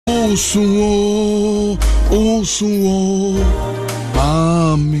Osuo,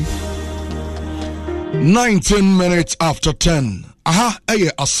 Mami. 19 minutes after 10. Aha,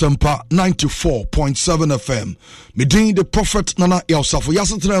 Asempa 94.7 FM. Medin the Prophet Nana Yosafo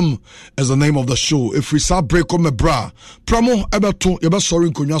Yasatrem is the name of the show. If we start break on me bra, Pramo Eberton,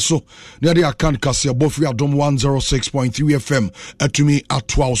 Yabasori Kunyaso, near the account Cassia, both we are dom 106.3 FM to me at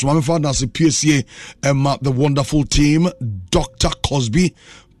 12. So my father as a PSA and the wonderful team, Dr. Cosby,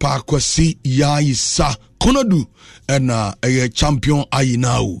 Pakwasi Yaisa. Konadu and a champion ayi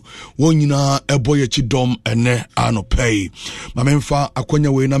now. One yina eboye chidom ene anopay. Mamemfa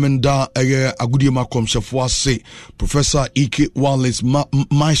akwenya we namenda agudi makom shefwase Professor Ike Wallace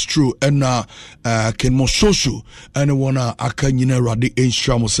Maestro and Ken Moshoshu and wana akanyina radi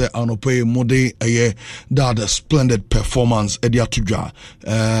enshamo se anopay mode that splendid performance edia tuja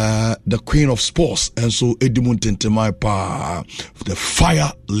the Queen of Sports and so Edimuntente my pa the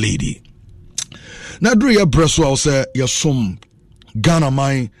Fire Lady. Na dru ya breso al se yasom Ghana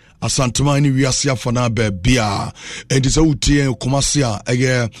mai asantema ni wiase afana ba bia edise utie komasia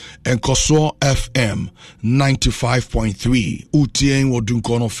enkoso FM 95.3 utie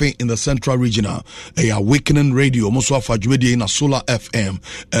wodunko no fe in the central regional awakening radio omoso afa djumedie na Solar FM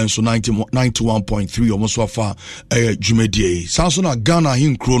and so 91.3 omoso afa djumedie sanso na Ghana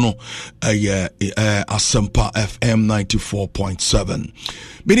hinkro no Asempa FM 94.7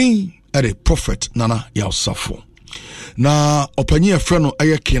 bini Ere Prophet Nana Yosafo. Na opanye freno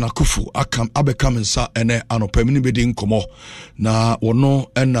eye Kena Kufu abekam nsa ene anopamini bedi nkomo na wono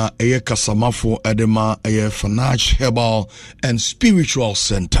ena eye kasamafo edema eye Financial Herbal and Spiritual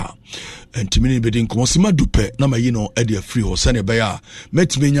Center. Entimini bedi nkomo sima dupe na mayino ede free ho sene beya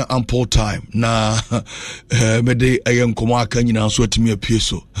metimenya ample time na mede eye nkomo aka nyina so atimi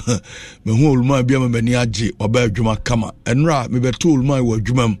apieso mehu oluma bia mani age oba adwuma kama enra mebeto oluma wa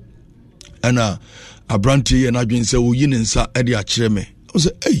adwumam ana abranti ye na dwen se oyi ne nsa e de akire me o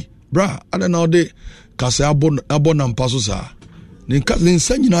se ei bra ada na ode kase abo na mpaso sa ne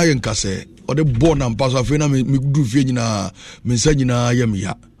nsa nyina ye nkase ode bo na mpaso afi na me gudu fie nyina me nsa nyina ye me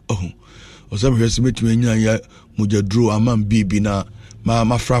ya o se me hwese metime nya ya mujadru amam bibi na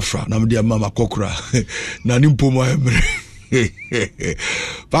ma frafra na me de mama kokora na ni mpomo emre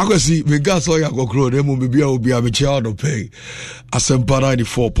Pakwasi me gas so ya kokro dem mo bibia obi a me chia do pay Asempa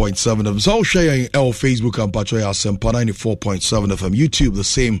 94.7 FM. So share in our Facebook and patch Asempa 94.7 FM. YouTube the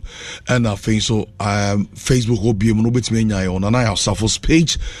same and Facebook will be no bit me nya on our Safos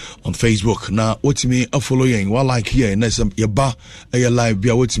page on Facebook. Now what me a following while like here and some yeba a live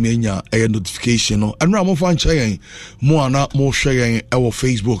be what me nya a notification and ram fan sharing more na more sharing our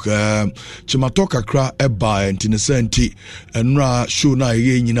Facebook chimatoka kra eba and and ra show na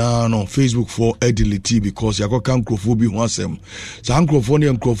ye nyina no Facebook for edility because ya go kan krofo bi ho asem sa ankrofo ne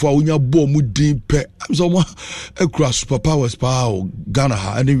ankrofo a unya bo mu din pe am so mo ekura superpowers pa Ghana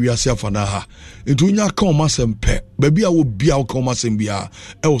ha ani wiase afana ha etu unya ka o masem pe ba bia wo bia wo ka o masem bia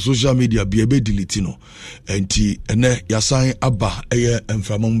e social media bia be delete no enti ene yasan aba eye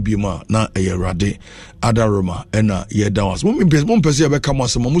emframam bi ma na eye rade adaroma ena ye dawas mo mpese be ka mo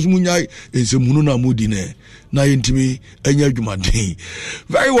asem mo munya ensemunu na mudi ne na yentimi enya adwumaden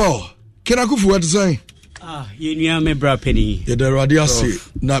very well Kena Kufu what to say Yenya me bra penny. Ye the radia say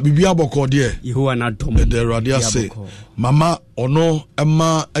na bibia boko de. Yehowa na dom. The radia say mama ono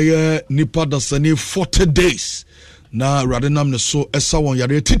ema eye nipa da sane 40 days. Na radenam ne so esa won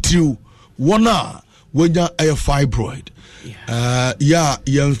yare titiriu wona wonya eye fibroid. Ya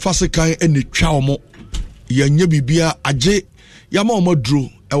ye mfase kan eni twa omo. Ye nya bibia age ya ma omo dro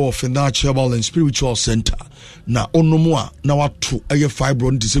ewo Financial Herbal and Spiritual Center. Na onomo a na wato eye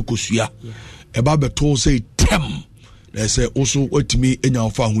fibroid ndise kosua. Eba beto say tem na say also watimi enya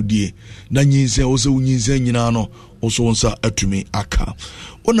ofa hodie na nyinse also nyinse nyina no also onsa atumi aka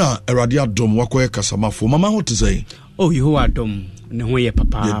ona erade adom wakoye kasamafo mama ho te say Yehowa adom ne ho ye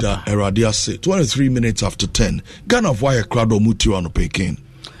papa yeda erade ase 23 minutes after 10 Ghana of wire crowd omuti ano pekin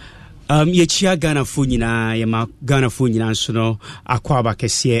ye chia Ghana fo nyina ye ma Ghana fo nyina so no akwaba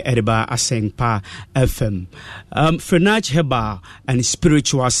kese Edeba Asempa FM Financial Herbal and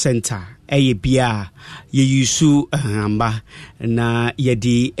Spiritual Center eye bia ye yusu amba na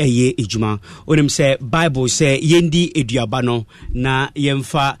yedi eye ejuma onim se Bible say yendi eduaba no na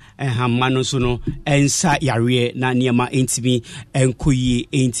yemfa hamma no so no ensa yare na niema entimi enkoyi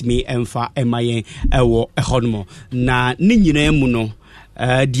entimi emfa emaye ewo ehonomo na ne nyina mu no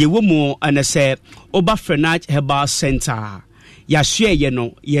die wo mu ana se oba Financial Herbal Center ya share ye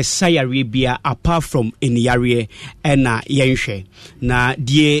no yes sayare bia apart from in yare ena yenhwe na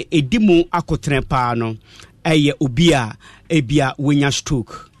die edimu akotren pa no eye obia ebia wenya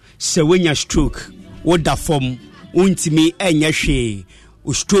stroke se wenya stroke woda form untimi enya hwe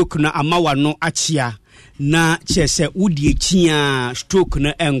stroke na amawa no achia na chese wudi chia stroke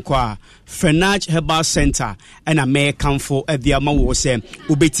na enkwa French Herbal Center and American for Ediama was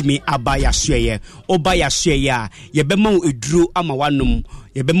ubetimi abaya sweye obaya sweye ye bema edru ama wanum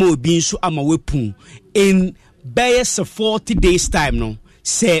ye bema obi nso ama wepu in bias 40 days time no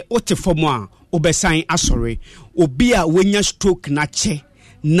say ote form a obesan asore obi a wenya stroke na che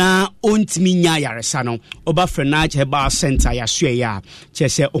na ontimi nya yaresa no oba French Herbal Center ya hwe ya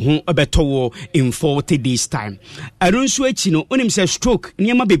chese ohun obetowo in 40 days time arunso echi no onim se stroke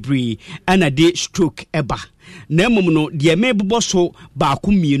niema bebree ana de stroke eba na emom no de mebobɔ so ba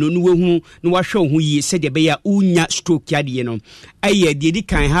ko mienu no wehu na wahwɛ ho yi se de be ya unya stroke ya de no aye de di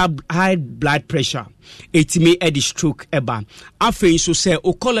kan high blood pressure etimi e de stroke eba afei so se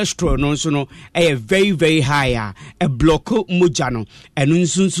o cholesterol no so no very very high a block moja no enu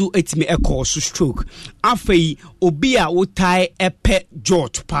nsunsu etimi e cause stroke afei obi a wotai epe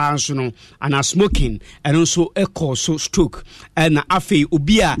jot pa so no ana smoking enu so e cause stroke na afei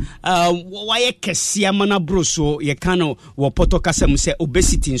obi a waye kese amana bro so ye kano wo poto kasem se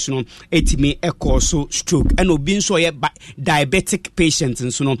obesity nso no etimi e cause stroke and obi nso ye diabetic patient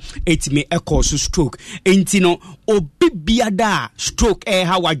nso no etimi e cause stroke enti no obi biada stroke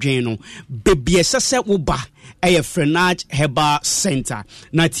ha wadwen no bebie sese wo ba French Herbal Center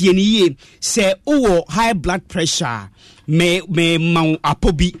na tieniye se uwo high blood pressure me ma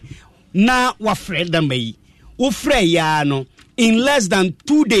apobi na wa freda mai wo frɛ ya no in less than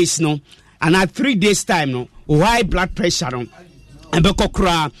 2 days no and at 3 days time no high blood pressure no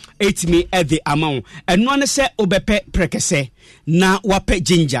ebekokra etimi the amount eno ne se obepe prekese na wape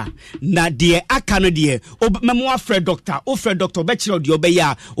ginger na de aka no de memo afre doctor be kire de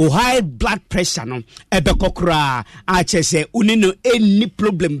obeya o high blood pressure no ebekokra a chese uni no any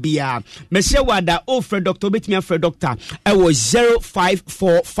problem bia me se wada ofre doctor betimi afre doctor e wo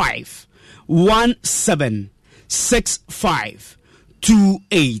 0545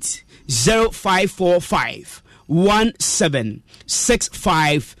 176528 0545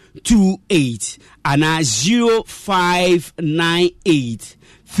 176528 and 0598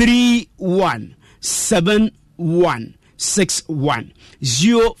 317161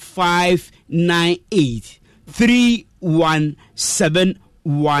 0598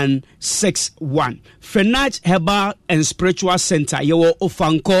 317161 French Herbal and Spiritual Center yewo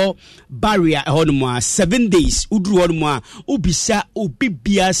ofanko barrier honoma 7 days udru honoma ubisa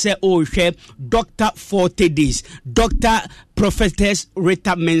obibia se ohwe Dr. 40 days Dr. Prophetess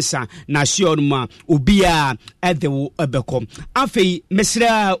Rita Mensa na honoma ubia edewo ebeko afei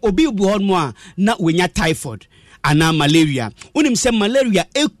mesra obi ubu honoma na wenya typhoid ana malaria unim se malaria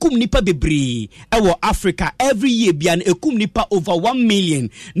ekum nipa bebree ewo Africa every year bian ekum nipa over 1 million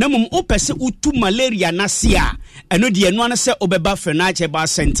na mum opese utu malaria na sia eno de eno ana se obeba French Herbal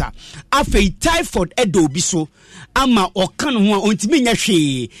Center afei typhoid edo bi so ama okan ho a ontimi nya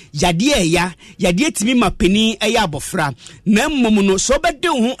hwe yade timi mapeni eya abofra na mum no so bede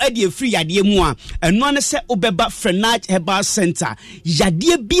ho ade afiri yade mu a eno ana se obeba French Herbal Center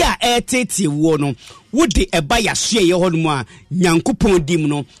yade bia etete wo no wode eba yahye ye hono a nyankopon dim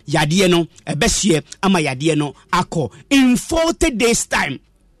no yade no ebehye ama yade no akọ in 40 days time.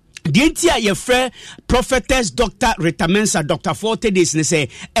 Dientia ye frɛ Prophetess Dr. Rita Mensa Dr. 40 days ne say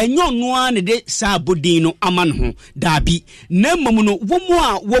enyo noa ne de sa bodin no ama no ho dabi na mmom no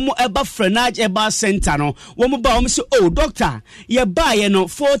womu eba French Herbal Center no womu ba womu say oh doctor ye ba ye no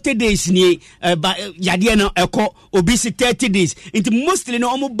 40 days ni ba yade no ekɔ obi 30 days into mostly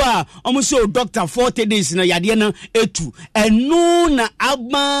no womu ba womu say oh doctor 40 days no yade no etu eno na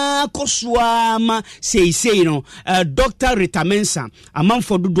ama kosua ma sei no Dr. Rita Mensa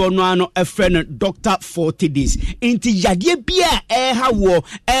amanfo dodo no ano a friend Dr. 40 days inti yade bia ha wo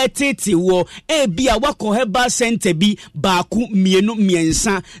tete wo bia wako Herbal Center bi baaku mienu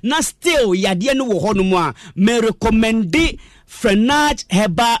miensa na still yade no wo hono mu a me recommend French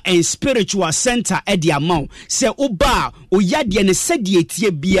Herbal and Spiritual Center edi amount se oba oyade ne sedie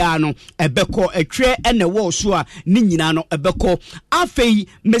tie bia no ebeko etwe ene wo so a ni nyina no ebeko afei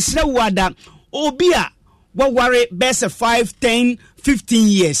mesre wada obia waware best 5 10 15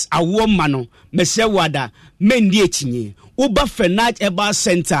 years awo mano mese wada mendi echinye uba French Herbal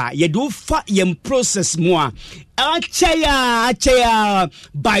Center yedo fa yem process mo a achaya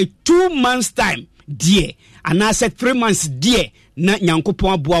by 2 months time die and I said 3 months die na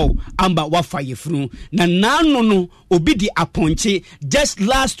nyankopon aboa wo amba wafa yefunu na nano no obi di aponche just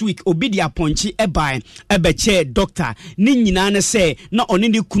last week obi di aponche ebeche doctor ni nyina na say na oni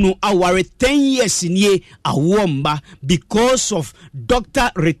ni kunu aware 10 years nie awomba because of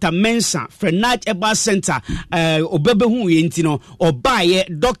Dr. Rita Mensah Frenach Eba Center obebehu ye ntino obaye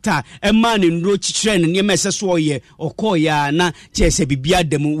doctor ema ne nro chichire ne niam eseso ye okoya na chese bibia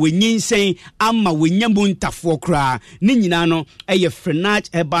demu wenyinsen ama wenyamu ntafo kra ni nyina no eye Frenach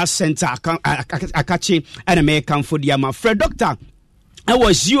Eba Center akachi ene me kamfo dia ma Fred doctor I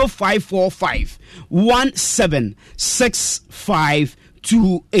was 0545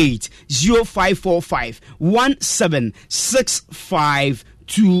 176528 0545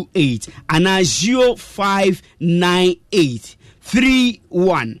 176528 and 0598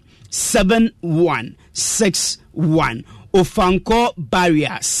 317161 Ofanko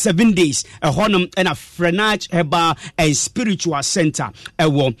barrier 7 days a honum and a Frenach Heba and spiritual center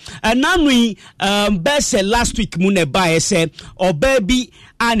ewo and nanui best last week mune ba say or baby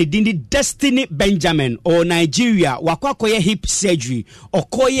and dindi Destiny Benjamin or Nigeria wakwakoye hip surgery or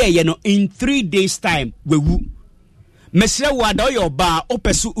koye in 3 days time wewu mesre wada your bar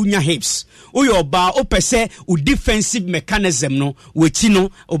opesu unya hips your bar opese u defensive mechanism no wechino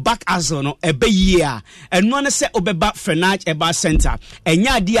o back azo no ebe year eno na se obeba Frenach Eba Center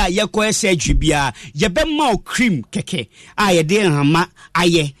enya ade a yekoe surgery bia yebe ma cream keke a ye de hama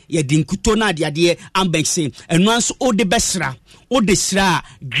aye ye de nkuto na ade ambexe eno anso o de besra o desra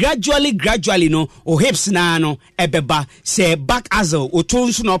gradually no o hips na no ebeba se back azo o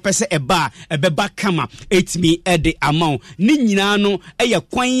tonso na opese ebeba kama etimi ede amount ni nyina no eye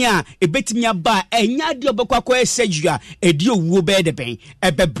kwan a ebetimi aba enya de obekwa surgery edi owuo be de ben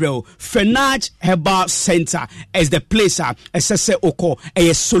ebebrel Frenach Herbal Center is the place assesse oko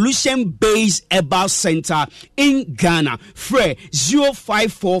a solution based herbal center in Ghana. Free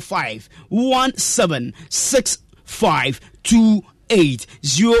 0545 176528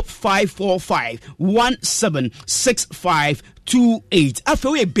 0545 176528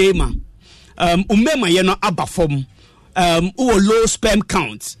 afewe bema umema ye no abafom low sperm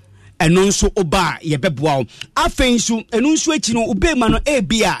count eno nso oba ye beboa afensu eno nso echi no ubema no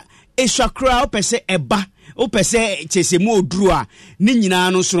ebia eswakra opese eba opese chesemu oduru a ni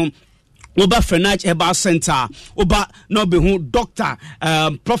nyina no so Oba Frenach Eba Center oba no be hu Dr.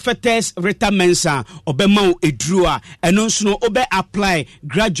 Prophetess Rita Mensah obema edrua eno nso no obe apply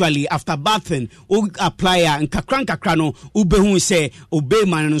gradually after bathing o apply nkakra no obe hu say obe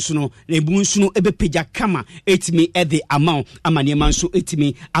man no nso no ebu nso no ebe peja kama etimi e the amount amane man so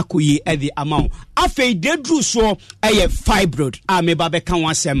etimi akoyi e the amount afei dedru so eye fibroid ameba be kan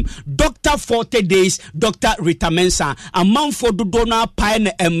wasem Dr. 40 days Dr. Rita Mensah amount for dodo na pai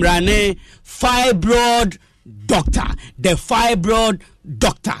na emrane fibroid doctor the fibroid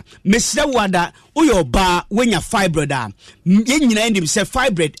doctor Mr. Wada uyo ba wenya fibroid ye nyina ndim se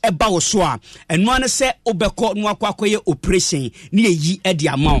fibroid eba wo so a eno an se obekọ no akwakoye operation ni eyi e di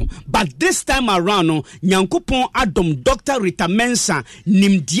amount but this time around no nyankopon adom Dr. Rita Mensah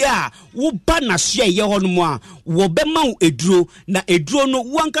nimdia wo ba na so ye ho no mu a wo be ma eduro na eduro no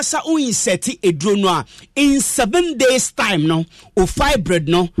wankasa o insert eduro no a in 7 days time no o fibroid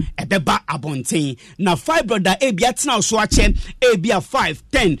no ebeba abonten na fibroid da ebia tena so ache ebia 5,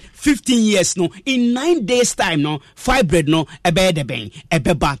 10, 15 years no in 9 days time no fibroid no ebe de ben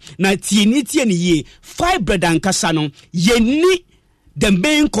ebeba na tie ni ye fibroid ankasa no ye ni the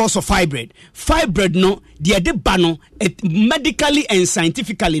main cause of fibroid no the ba no medically and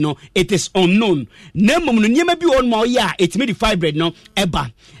scientifically no it is unknown nemom no nyema bi won ma ya it me the fibroid no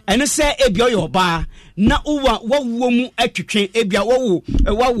eba ene se ebia yo ba na wo mu atwetwe ebia wo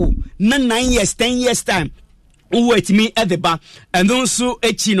na 9 years 10 years time wait me at the back and also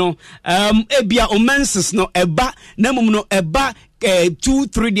echino ebia omenses no eba namum no eba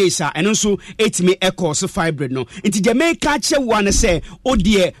 2-3 days and also etimi cause fibroid no into Jamaica che one say o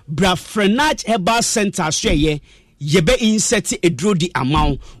dear bra Frenach Herbal Center share yebe insert edro di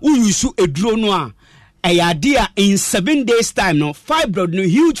amount uyusu edro no a idea in 7 days time no fibroid no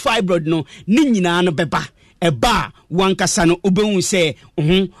huge fibroid no ni nyina no beba eba wankasa no obehun se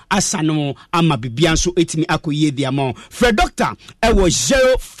asano ama bibia nso etimi akoye di amount Fred doctor e was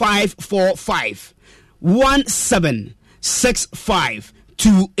 0545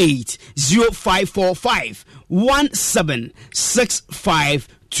 176528 0545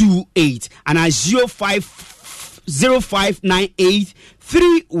 176528 and 0598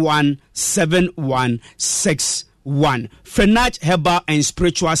 317161 Frenach Herbal and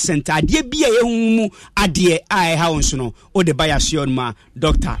Spiritual Center adie bia ehunmu adie ai ha wonso no o de baya shion ma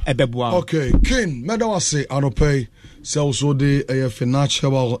Dr. Ebebua. Okay, King medawase anope So also the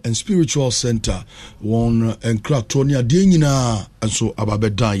financial and spiritual center one and Kratonia Dinina and so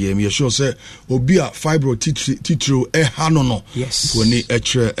Ababedan ye sure say obia fibro titro hanono. Yes. When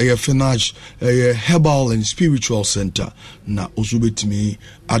a financial herbal and spiritual center na osubetimi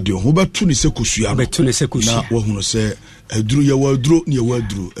adio hobetuni sekusia na wohunu say eduru ye wadru ne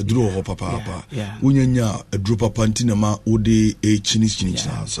wadru eduru ho papa unyanya eduru papa ntina ma ode chini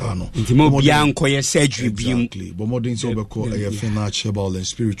sa no ntimo bia nkoye surgery biem bomodin so beko a financial herbal and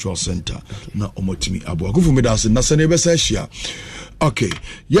spiritual center na omotimi abo akufu medase na sene besa hia. Okay,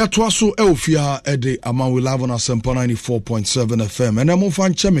 yeah, twaso elfia ede among we live on Asempa 94.7 FM. And I'm on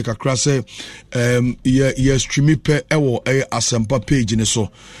fan chemical crase yeah streamy pe ewo Asempa page in so.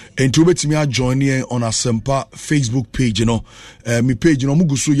 And to bet me a join here on Asempa Facebook page, you know. Me page, you know,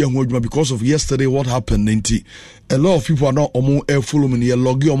 mugusu ya because of yesterday what happened nti. A lot of people are not follow me here,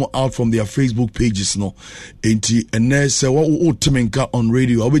 logging out from their Facebook pages, no. Nti and then say what timenka on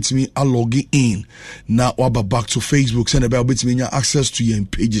radio, wait me a logging in. Now what back to Facebook, send about wait me access to your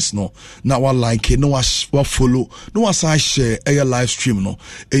pages no na wa like no wa follow no wa share a live stream no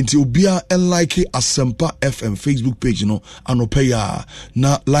enti obia and like Asempa FM Facebook page no anope ya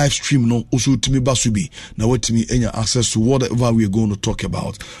na live stream no also to me basubi na wetimi enya access to whatever we are going to talk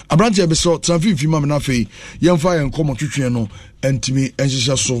about abrante ebeso tranfifi ma na fe yemfa yen komo twetwe no entimi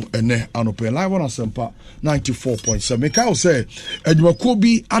enhihya so ene anope live on Asempa 94.7 meka say adwumako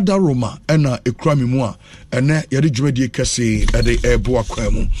bi adaroma ena ekrami mu a ene yede dwumadi kase ede ebo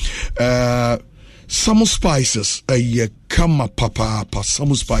akwamu some spices kama papa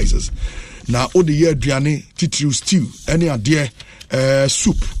some spices na ode ye aduane titiri stew ene ade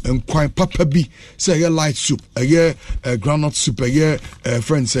soup and quite papa bi say light soup groundnut soup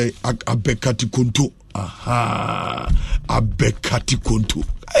friend say abekati konto abekati konto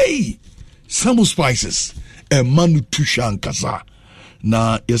hey some spices manu tusha nkasa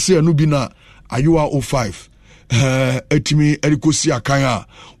na yese anu bi na ayoa 05 etimi erikosi akan a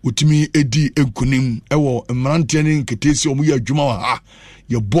utimi edi enkunim ewo mrantie ne nketesi omu ya adwuma wa ha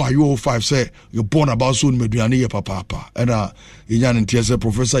ye boy ayoa 05 say ye born about so meduane ye papa na yenya ntie say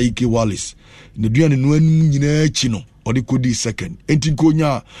Professor Ike Wallace ne duane no anum nyina achi no odi kodi second enti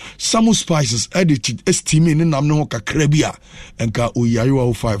konya some spices edit estimi ne nam ne ho kakra bia enka oyayoa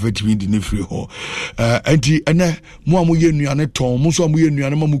 05 etimi di ne free ho enti ene mo amoye nuane ton mo so amoye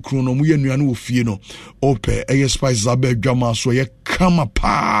nuane ma mukru no moye nuane wo fie no ope eye spices abedwama so ye kama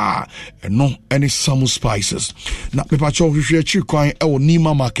pa eno any some spices na pepacho hwehwe chi kwan ewo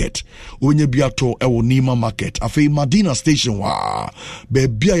Nima market onye biato ewo Nima market afei Madina station wa be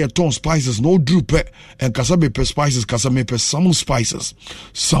bia ye ton spices no drupe enkasa be spices kasa me pe some spices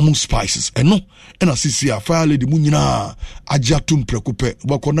eno ena sisi a fire lady mu nyina ajatum prekupe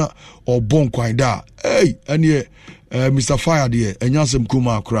bakona obon kwan da hey ene Mr. Fire de enyasem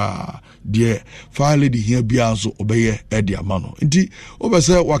kuma kra de fire lady here bia so obeye e de amano nti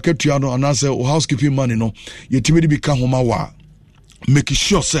obese waketua no anase housekeeping money no yetimi bi ka homa wa make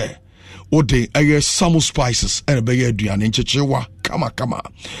sure say ode some spices and obeye aduane nchechewa kama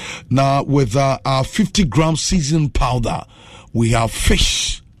now with our 50 gram seasoned powder we have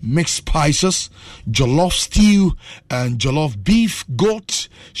fish, mixed spices, jollof stew, and jollof beef, goat,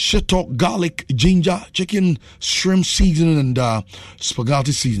 shito, garlic, ginger, chicken, shrimp seasoning, and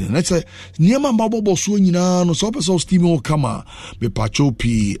spaghetti seasoning. That's a niama mabo so nyina no so person steam o kama be pacho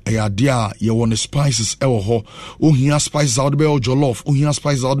pi ayadia ye want spices ewo ho ohia spices out be jollof ohia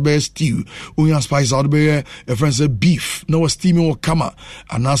spices out be stew ohia spices out be a friend say beef no steam o kama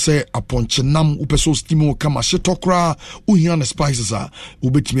and I say aponchenam upeso steam o kama shito kra ohia the spices are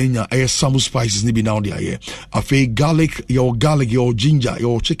ubetmenya some spices ni bi now there afi garlic your ginger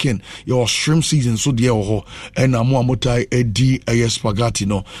your chicken your shrimp season so there ho and amo amotai edi spaghetti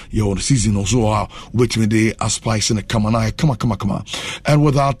no your season also which me the spice and come and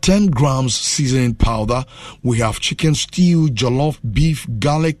with our 10 grams seasoning powder we have chicken stew, jollof, beef,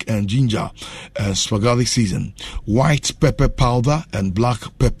 garlic and ginger and spaghetti season, white pepper powder and black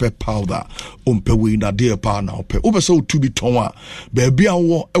pepper powder we na dear pa na ope obeso to be tonwa baby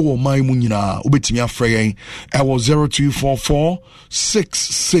awo ewo mai mu nyina obetimi afre yen ewo 0244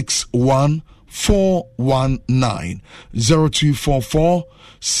 661 419 0244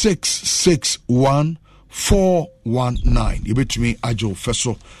 661 419 yebetumi ajo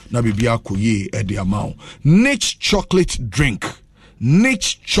feso na bibia koye e de amount Niche chocolate drink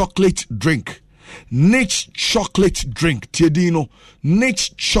Tiedino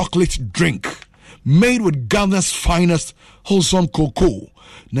Niche chocolate drink made with Ghana's finest wholesome cocoa.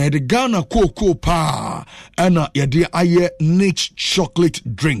 Na the Ghana cocoa pa ana yede aye Niche chocolate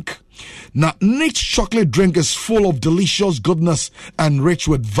drink. Now, Niche chocolate drink is full of delicious goodness and rich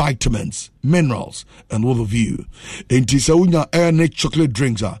with vitamins, minerals, and all of you. In Tisaunya Air Niche chocolate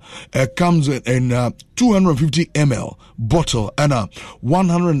drinks comes in 250 ml bottle and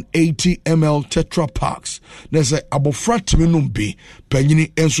 180 ml tetra packs. There's a abofra timinum bi,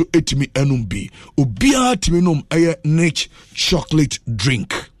 penyini enso etimi enum bi. Ubia timinum Air Niche chocolate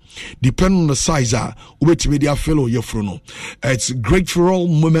drink. Depending on the size, fellow it's great for all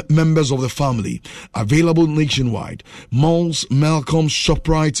members of the family. Available nationwide. Malls, Malcolm,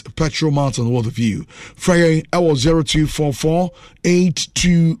 ShopRite, Petromart, and what have you. Friday, 0244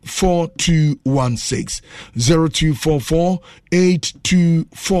 824216 0244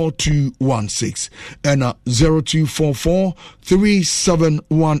 824216 and 0244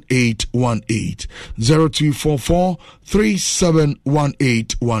 371818 0244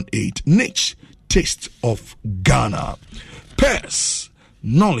 371818. Niche Taste of Ghana. Pairs,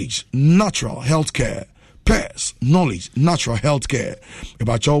 knowledge, natural healthcare. Pairs, knowledge, natural healthcare.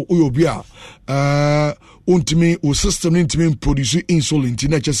 Ebacho uyobia untimi o system intimi produce insulin ti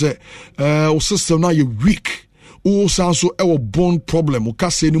na chese o system na you weak. O sanso ewo bone problem o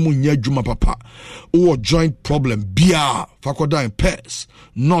kase ni mu nya adwuma papa o joint problem bia fakodan pairs,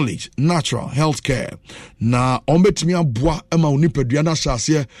 knowledge, natural healthcare na ombetimi aboa ema onipadua na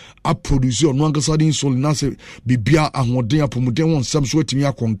hyase a produce on wankasa din insulin na se bibia ahoden apomuden won sam so atimi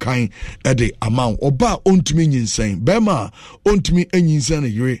akonkan ede amount oba ontimi nyinsen bema ontimi anyinsen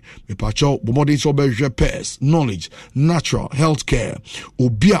yire mepacho bomodin so behwe pairs, knowledge, natural healthcare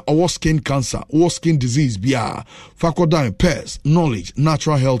obia our skin cancer or skin disease bia fakodan pairs, knowledge,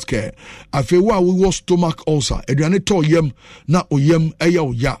 natural healthcare afewa we stomach ulcer eduane to yem na oyem eya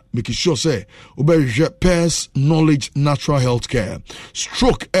oya make sure say obehwe pairs, knowledge, natural healthcare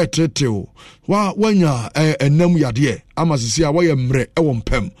stroke eteteo wa wanya enam yade amasisi a wayɛ mmerɛ ɛwɔ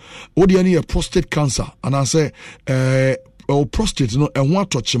mpam wode ne yɛ prostate cancer and I say or prostate no and one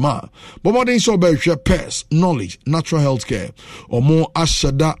touch ma but what is so pairs, knowledge, natural healthcare or more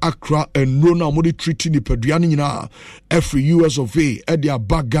ashada akra and rona modi treating the peduani na every US of A at their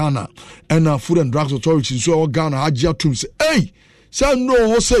back Ghana and Food and Drugs Authority so Ghana ajia tum say hey say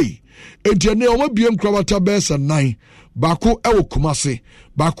no say entiane o mabiem krawata besa 9 bako ewo Kumasi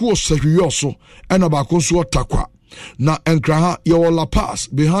bako osahwiyoso and bako so takwa na enkraha your La Paz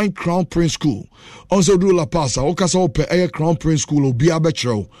behind Crown Prince School also do La Paz okasa ope aye Crown Prince School obi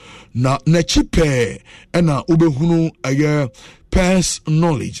abechero na chipe na ubehunu aye pairs,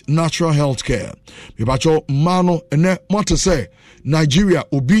 knowledge, natural healthcare mebacho mano ene mote say Nigeria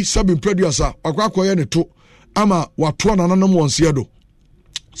obi sabin producer akwakoye ne to ama watoa nananom wonsiedo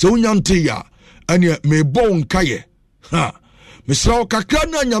so unyante ya ene mebo nkaye ha mesra kakra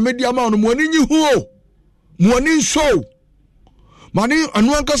na nyamedi ama no mo ani nyi huo Mwani so mani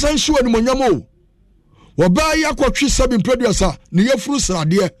anuanka sansu anu monyamo woba ya kwatwe sabin producer ne yafuru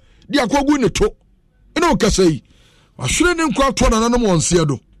srade de akogu ne to ene okasai ahwere ne nkwa to nananom wonse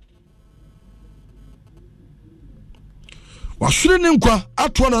do wahwere ne nkwa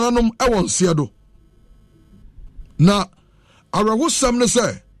ato nananom wonse do na arawosam ne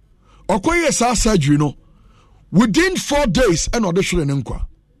say okoye sa surgery no within 4 days ene odehwere ne nkwa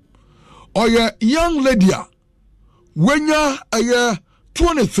oye young lady when you are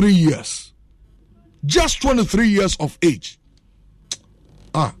 23 years, just 23 years of age.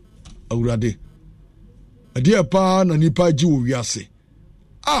 Already. A dear pan and nipa ji wiase.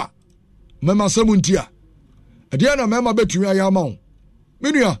 Mema semuntia. A dear na mema betu ya yamao.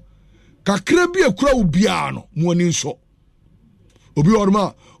 Minia, kakrebi e kura ubiano, mwani so. Obi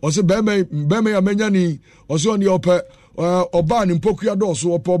orma, ose beme ya menyani, ose oni ope, oba ni mpoku ya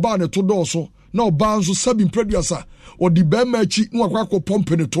doso, ope oba ni to doso. Na oba nso sabin producer odi bema achi no akwakọ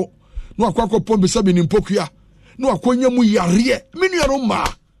pompe ne to no akwakọ pompe sabin mpokua no akonya mu yare menuano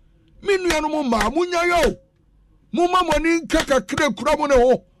ma munya yo mu mamoni kaka kre kura mo ne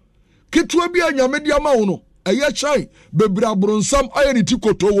ho ketua bi anyamedi ama wo no eye chai bebra bronsam ayeni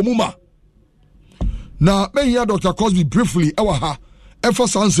tikoto wo mu ma na menya Dr. Cosby briefly ewa ha efo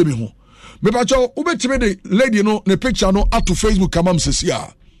sanse mi ho me ba cho ubetime de lady no ne picture no ato Facebook kamam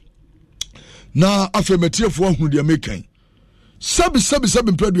sesia na afemetiefo ahunu de mekan sabi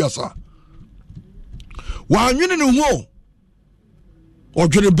producer wa anwene ne ho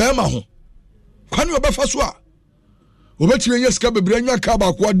odwene bema ho kwani obefa so a obetime nya ska bebre anya ka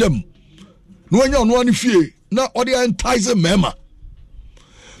ba ko adam no anya ono ani fie na ode entice mema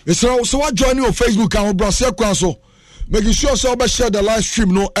so wa join your Facebook and browse kwa so make sure so be share the live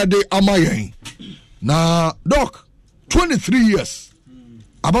stream no ede amayen na doc 23 years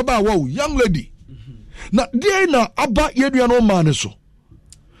ababa wow young lady na dey na aba yeduano man so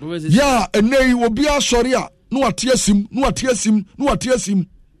Yeah, and they will be a soria. No atiasim.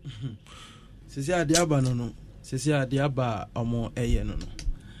 Sesia diaba no. Sesia diaba omo eye no.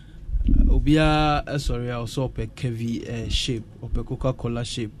 Obia sorry also pe heavy shape, ope Coca-Cola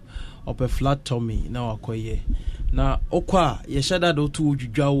shape, ope flat tummy na wakoye. Na okwa ye shada do tu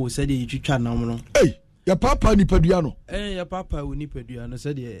dwudwa wo se de yitwitwa nam no. Hey, ya papa ni pedua no. Ya papa wo ni pedua no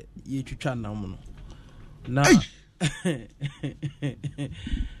se de yitwitwa nam no. Na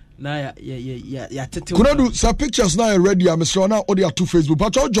na ya tete Kunadu sa pictures na ready am so na odi to Facebook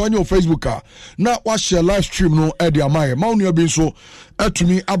but you join your Facebook na wa share live stream no e dia mai ma unu bi so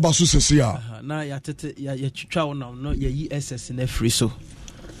atumi abaso sese a na ya tete ya twitwa wonam no ya yi SS na free so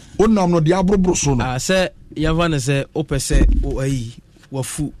wonam no dia abrobro so no se ya va na se opese o ayi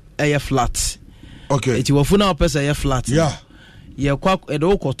wafu eye flat okay eti wafu na opese eye flat yeah ye kwa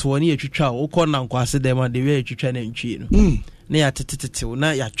edo koto ni twitwa wo kɔ na nkwase dem a de we twitwa na ntwi no na ya tete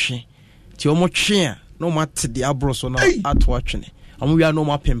na ya twe ti omo twe a no mat de abro so na ato atwene omo wi a no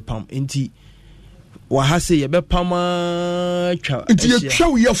mapempam enti wa ha se ye be pama twa enti ye twa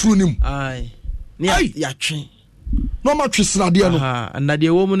wo ye furu nim ai ne ya twe no ma twe srade no aha na de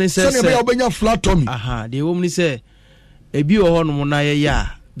wo mu ne se se ne be obenya flat tummy aha de wo mu ne se ebi wo ho no na ye ya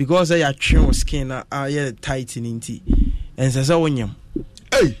because ya twe skin na ye tight ni enti ensese wonyam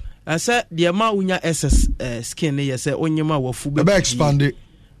hey asa de ma unya ss skin ne yese onyema wafu be expand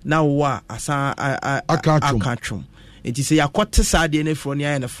na wa asa akatwum enti se yakote saade ne fro ne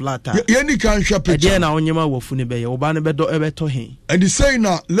ya na flat ye ni kan hwe picture de na onyema wafu ne be ye oba ne bedo ebeto hen and the say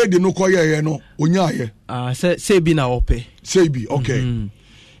na lady no koye no onya ye say bi na ope say bi okay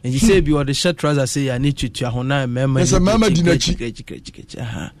and you say bi or the shirt trouser say ya need to ahona mema yes mama dinachi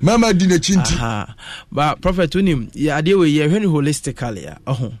mama dinachi nti but prophet unim ya ade we ye hwene holistically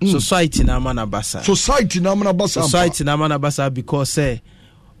society na mana basa because say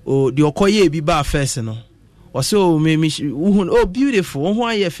the okoye bi ba first no o say o me oh beautiful ho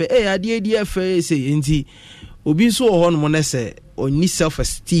aye fe ade fe say nti obi so ho no na say oni self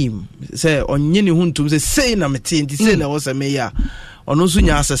esteem say onye ne huntum say na mete nti say na wo say me ya ono so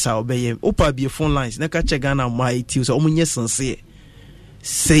nya asesa obeye opa bie phone lines na ka che Ghana mai ti so omunye sense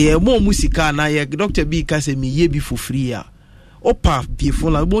say mo musika na ye doctor bi ka say me ye bi for free a opa bie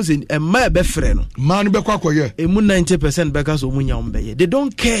phone line mo say e ma be frɛ no man be kwa koye e mu 90% be ka so omunya ombeye they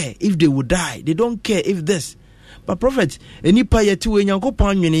don't care if they would die, they don't care if this but prophet enipa ye ti we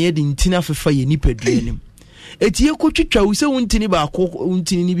nyankopon anwene ye de ntina fefa ye nipa duanim eti ekotwitwa wo se wontini ba ko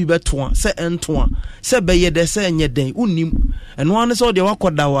wontini ni bi beto a se ento a se beye de se enye den unnim eno ane se de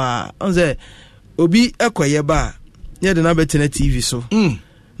wakoda wa onze obi ekoye ba ye de na betena TV so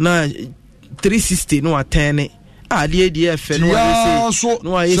na 360 no atene ade efe no wa say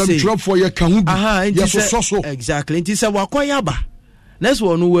no wa say some for ye kan hu bi so exactly enti se wakoya ba next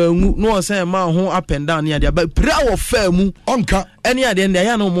one no say ma ho up and down ade ba pra wo fa mu onka ene ade nda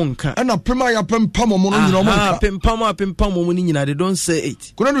ya no mo nka na pema ya pempam mo no nyina mo nka pempam mo ni nyina they don't say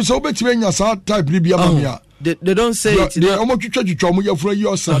it kuna do so obetime nya sa type ni bia ma ya they don't say it they omo twitwa mo ya fura yi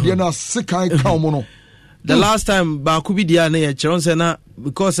osade na sekan ka mo no the last time ba ku bi dia na ye cheron say na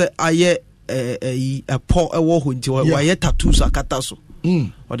because aye a po ewo ho nti wa ye tattoos akata so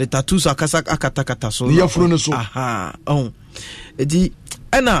or the tattoos akata so ya fura no so edi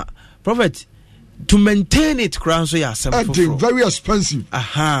ena prophet to maintain it crown so ya something very expensive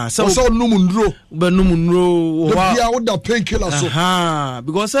so numundro the bia wo da painkiller so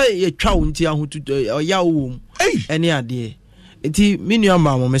because ye twa wonti ahutu ya wo ene ade enti menu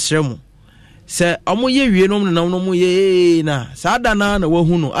ama mo mesrem se omo ye wie no no mo ye na sada na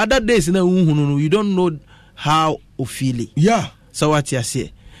wahu no other days na hu no you don't know how o feel so what you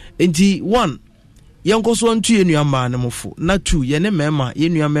say enti one yanko so ntu ye nuamba na mofo na two ye ne mema ye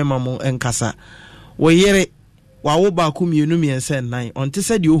nuamba mo enkasa wo yere wa wo ba ku mienu miense nan onte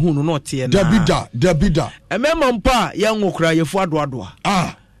se de ohu no na ote na dabida mema mpa ye nwokra ye fu adoadoa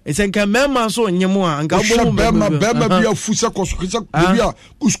esenka mema so nyemo a nka bo mema bi afu se koso bia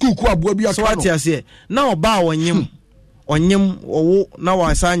school ku aboa bi aka so what you say na oba wonyem owo na wa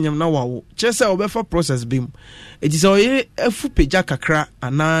asanyem na wawo chese obefa process bim ejise oye afu peja kakra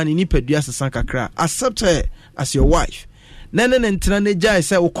ana ni nipadua sesan kakra accept her as your wife nene ntina ne jai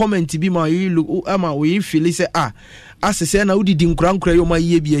say o comment bi ma you look ama we feel say asese na udidi nkura yo ma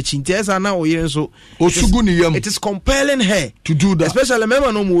ye bi achi ntesa na oye nso osugu ni yam it is compelling her to do that, especially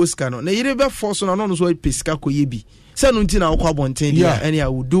member no mo ska no na yire be force no so pesika ko ye bi say no ntina akwa bonten dia and I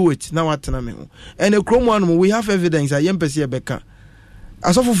will do it na watena me ho and a chrome one we have evidence I yempese beka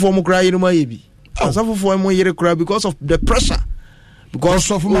asofofo mo kra yire ma ye bi asofofo mo yire kra because of the pressure because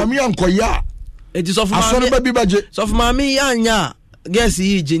of mami ankoya it is of mami baby baje so of mami anya guess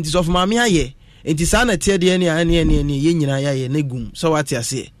yi nti so for mama aye nti sa na tie de ne ye nyina ya na gum so what you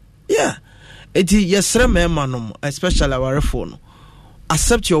say yeah enti yesre mema no especially our phone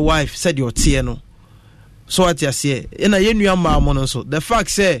accept your wife said your tie no so what you say na ye nua ma mo no so the fact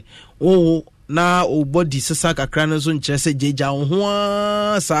say oh na o body sesa kakra no so nkyere se jeja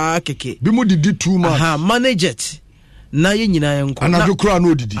ho sa keke bi mu didi too much manage it na ye nyina ye nko na dokura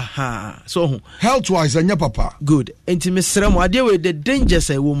no didi so health wise anya papa good enti mesrɛ mo ade we the dangers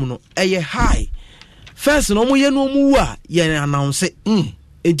e wo mu no eye high first no mo ye no mu a ye announce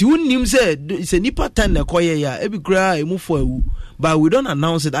enti wonnim se nipa 10 na koye ya ebi kura emu fo awu but we don't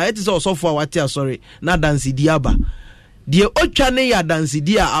announce it. I had to say also for what sorry na dance diaba die otwa ne ya dance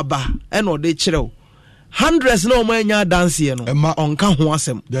dia aba e no de kyerɛw hundreds no mo anya dance ye no onka ho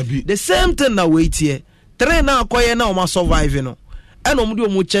asem the same thing na wait here 3 na akoye na o ma survive no e no mo de o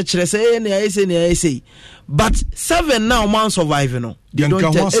mo kyerɛ say na ya say but 7 now man survive no they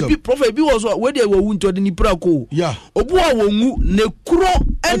don't tell ebi prophet bi was we dey wo nto de ni prako obu a wongu ne kuro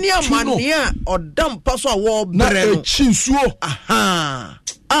eni amane a odam paso a wo bre no chinsuo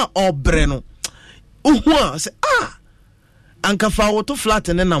obre no uhu a say anka fa wo to flat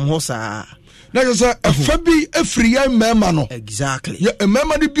ne nam ho saa na je say afa bi afri yan mema no exactly ya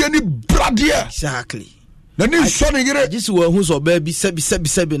mema ni bi ani brade exactly na ni so ne yere just we hu so ba bi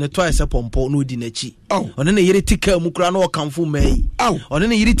sebi ne twice pompo no di na chi one ne yere tika mu kura na o kanfo mai one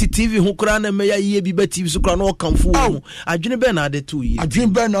ne yere TV hu kura na mai ye bi ba TV so kura na o kanfo mu adwene be na ade to yi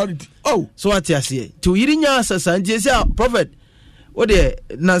adwene be na so what you say to yiri nya asasa ntie say prophet what the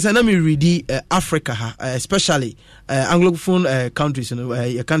na say na me read Africa especially anglophone countries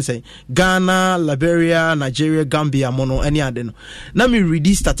you can say Ghana, Liberia, Nigeria, Gambia mono any ade no na me read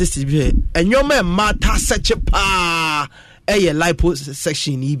statistics be enyoma matter search pa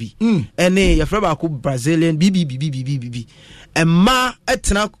liposuction ibi ene ya fraba ko Brazilian bibi emma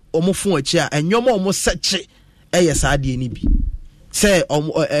etena omofo achi a enyoma omo search saade ni bi say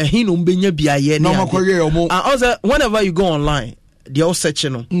hinu mbenya bia ye ne also whenever you go online they all search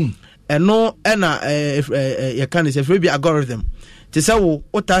no and no you can say free algorithm to say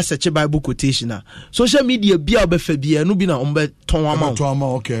what I search Bible quotation social media bia obefa bia no bi na ombe ton ama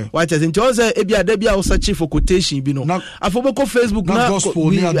okay what is into say e bia da bia o search for quotation bi no afobeko Facebook na gospel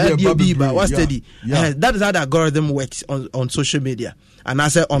ni bia what study that is how the algorithm works on social media and I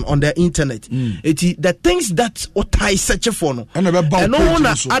say on the internet it the things that what I search for no and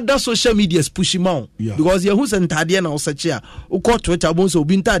no other social medias push him out because you who sentade na o search a uko Twitter bon so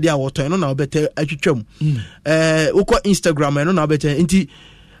obi ntade a woto no na obete atwetwam uko Instagram no na obete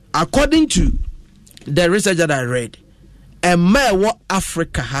according to the research that I read what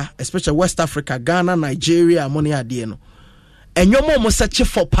Africa especially West Africa, Ghana, Nigeria money ade no enyomo mo search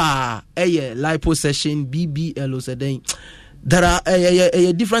for pa liposuction BBL o there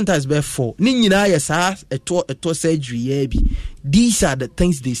are different types before ni nyina ya sa eto surgery ya bi these are the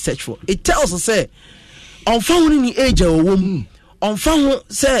things they search for. It tells us say on found ni age o on found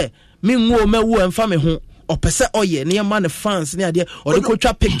say me nwo mewo emfa me ho opese oye na ma ne fans ne ade or the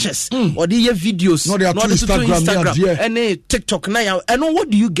culture pictures or the videos not Instagram and TikTok na ya and what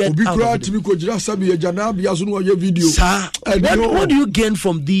do you get out of it? What do you gain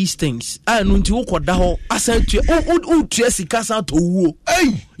from these things? Nti ukoda ho asantu sika san to wo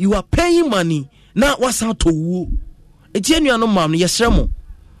you are paying money na wasan to wo eti enu anu mam no yesremo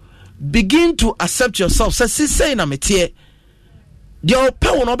begin to accept yourself say na metie de o pe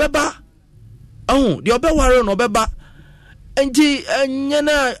wo no beba the obe ware no beba enti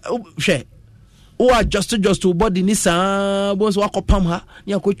nyana hwe o just body ni sa bo so akopam ha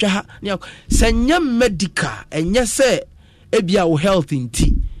ni akotwa ha ni senya medical enye se ebia wo health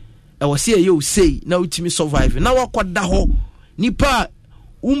nti e wo se ye say na utimi survive na wakoda ho nipa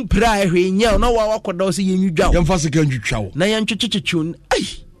umpra ehwe nya na wakoda wo se yenwudwa wo yemfa se kan twitwa wo na yentwetwetwun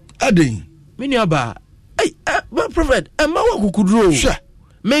aden mini aba prophet ma wa kukuduro hwe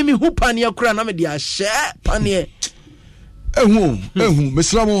Memi hu panie kura na me dia hye panie ehu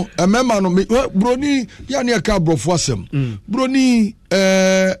mesramo emema no broni ya ne ka brofo asem broni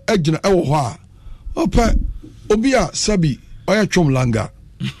agina ewo ho a opa obi a sabi oya twom langa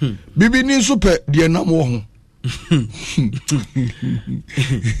bibi ni so pe de nam wo ho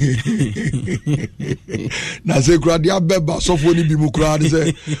na se kura dia beba sofo ni bi mu kura de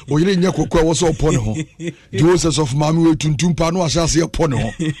se oyire nya kokwa wo so opo ne ho di wo se sofo mami we tuntum pa no asase opo ne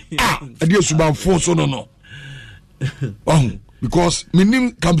ho ade subanfo so no because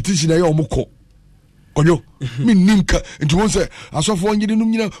minim competition ayo omko onyo minim ka nti won se asofo nyire num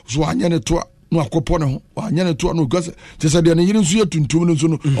nyina so anya ne to no akopo ne ho anya ne to no gase te se de ne yiri nso yetuntum no nso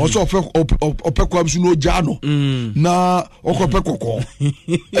no o so ope kwa bisu no ja no na okope kokko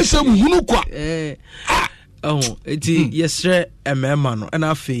ese muhunu kwa eti yesre emema no and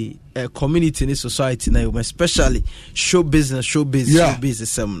afi community in society na especially show business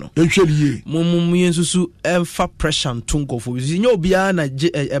sem no enhwediye mum yensusu emfa pressure ntonko fo nya obia na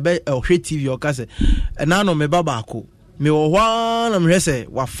ebe ohwe TV o kase na no me baba ko me wo hwa na me hwese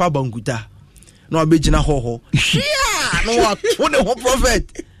wa fa banguta na obegina hoho no wa to ne ho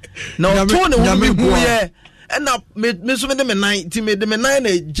prophet na to ne ho me guye na me so me de me 9 me de me 9 na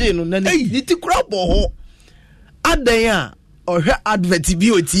je no na ni ti kura bo ho adan a ohwe advert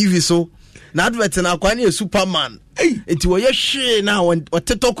bi o TV so na advert na kwani e Superman enti wo ye hwe na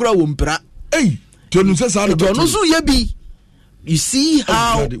woteto kura wo mpra tonu se sa no so ye bi you see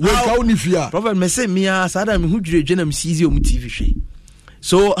how prophet me say me as adam hu dwere na me see o TV hwe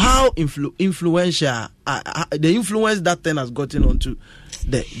so how influential the influence that thing has gotten onto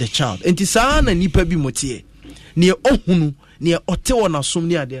the child enti sa na nipa bi motie ne ohunu ne ote wona som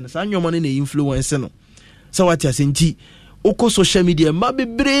ne ade na sa nwoma ne influence no so what you senti oko social media ma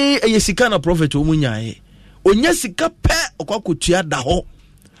bebre eyesika na prophet o munyae onya sika pe okwakotua da ho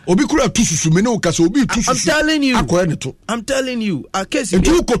obi kura tususu me ne okasa obi tususu akoya ne to I'm telling you a case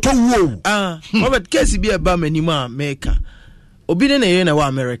bi koto wo prophet case bi e ba manima America obi ne yere na wa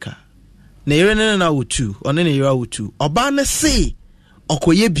America na yere ne na wotu one ne yere wotu oba ne se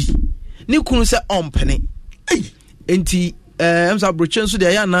okoye bi ne kunu se ompene enti emsa brochen so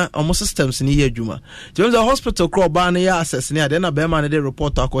there na omo systems ni ye adwuma so the hospital crawl ba na ya access ni ade na be ma na the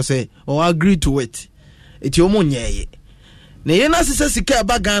reporter ko say or agree to it eti omo nyeye na ye na sese sika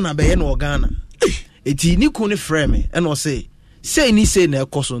ba Ghana be ye na Ghana eti ni ku ni frame e no say ni say na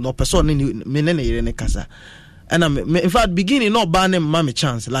ekoso no person ni me ne yere ne kasa and in fact beginning no ba ne ma me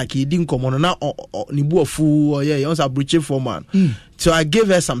chance like he didn't come on na ni bu ofu or yeah emsa brochen for man so I gave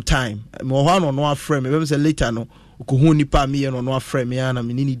her some time mo ho no frame me say later no ko hu nipa me no no afrɛ me ana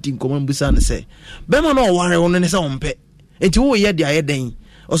me ni di nkomo mbusa ne sɛ be ma no ware wono ne sɛ ompe enti wo ye de ayeden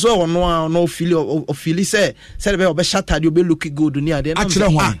oso wono no feel say be obe shattered you be look good ni ade na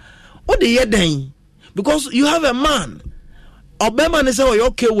wo de ye den because you have a man obema ne sɛ you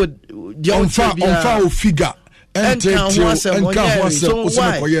okay with the on fa figure and take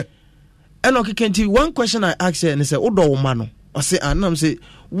and okay one question I asked her and say odo wo ma no I say anam say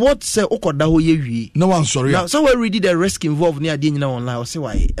what say okoda ho ye wie no one sorry now so we read the risk involved near the online I say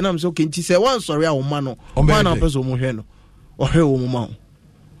why and I'm say okay nti say one sorry a wo ma no one na person mo hwe no o hwe wo mo ma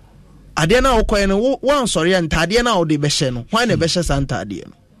ade na okoye no one sorry ntade na o de be hye no why na be hye santade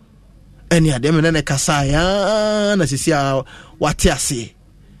no eni ade me na kasa ya na sisi a wate ase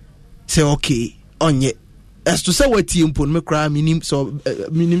say okay onye as to say what mpo me kra minim so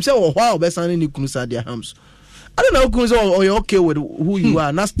minim say wo hwa obesan ni kunu sa dia hams I don't know or you're okay with who you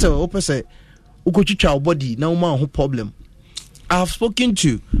are. Not still open say ukochicha body now man who problem. I've spoken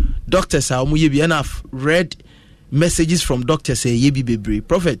to doctors and I've read messages from doctors say yebi bebre.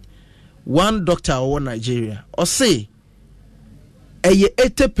 Prophet, one doctor or Nigeria or say a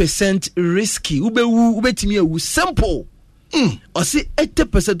 80% risky ubetimi wu simple. Or say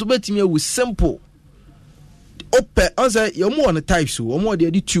 80% ubetimi wu simple. Ope onse yo mo on type so o mo de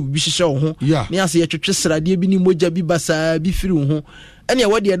tube bi hihye wo ho ne ase ye twetwe srade bi ni moja bi basa bi firi wo ho ene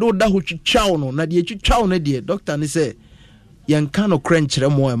we de do da ho twitwa wo no na de twitwa wo no de doctor ne say yen kan no krenkyere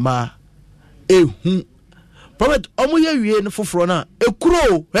mo ma ehu prophet omo ye wie no foforo na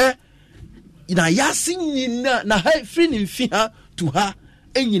ekuro na yasi nyina na ha firi ni mfi ha to ha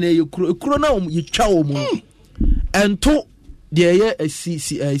enyina ye ekuro na ye twa wo mo ento there ye a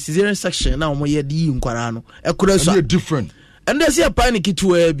cesarean section na omo ye di nkwara no ekura so different and there see a panic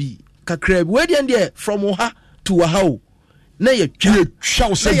to bi kakra bi we there from ha to ha o na ye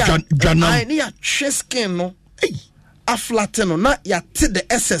twa say dwana na ya skin no a flatten no na ya te the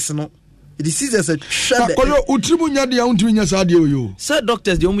SS no the scissors a shred akolo utrimu nya de ya untimi nya sa de yo say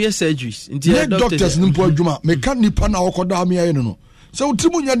doctors the omo ye surgeries nti doctors ni mpo adwuma me kan nipa na okoda me aye no so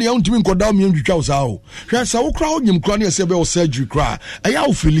utimu nya de ya untimi nkoda me ndwitwa wo saa o hwe sa wo kra wo nyim kra na se be wo surgery kra aya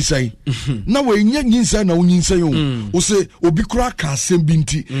wo feel sai na wo nya nyinsa na wo nyinsa yo wo se obi kra ka asem bi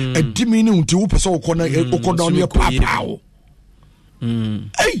nti edimi ni unti wo pese wo kona okoda ne papa wo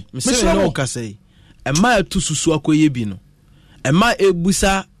me se no ka sei e ma to susu akoye bi no e ma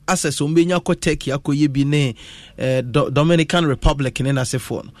ebusa access ombenya ko Turkey akoye bi ne Dominican Republic ne na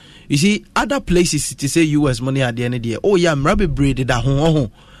sefo no you see other places to say US money at the end there oh yeah mrabe braid da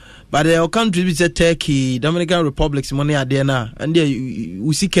ho but the countries be say Turkey Dominican Republic money at the na and there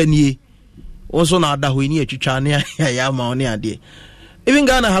usikanie also na da ho ni atwitwa ne ya ma oni ade even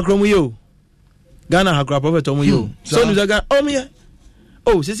Ghana hakromu yo Ghana hakra prophet omo yo so ni Ghana omo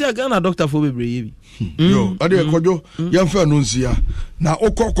oh sisi Ghana doctor for bebre bi yo ade ekojo yemfa no nsia na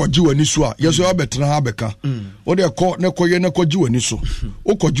okokogye wani so a yeso abetena ha beka ode ekọ ne koye ne kogye wani so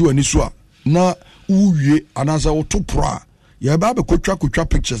okogye wani so a na uwie anasa otopro ya ba be kotwa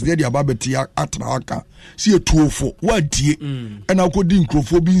pictures there dia ba beti atra aka si etuofo wadie na akodi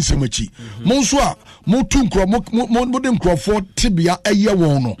nkrofo bi nsemachi mo nso a mo tu nkro mo de nkrofo tibia eye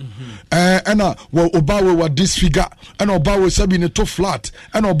won no na obawe wa disfigure na obawe sabi ne to flat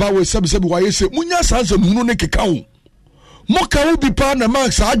na obawe sabi wa yese munya sanse munu ne keka wo mo ka wo bi pa na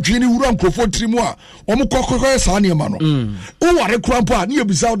max adwene wura nkrofo trimu a omo kokoko sa ne ma no wo ware krampo a ne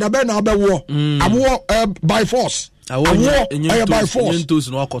yebisa da be na abewo abo by force by force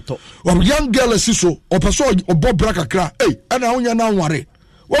young girl siso opeso obo braka kra na wonya na nware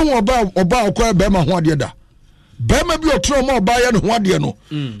won oba okwa be ma ho ade da be ma bi otro ma oba ye no ho ade no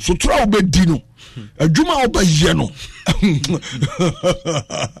so tra obedi no adwuma oba ye no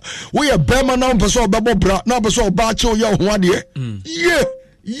we ya be ma na opeso oba bo bra na opeso oba che ye ho ade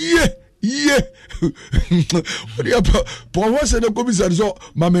ye pour moi c'est le commissaire so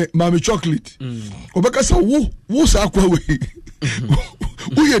mame chocolate obeka say wo sa kwa we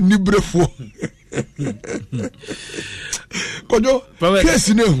wo ye nibrefo kojo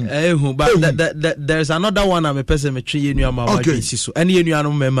case ne hu but there's another one I'm a person me three enu ama wa so any enu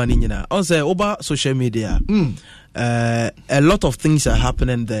anu mema ni nyina on say over social media a lot of things are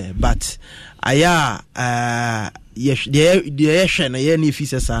happening there but there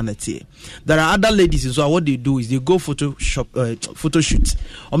are other ladies so what they do is they go photo shoot photo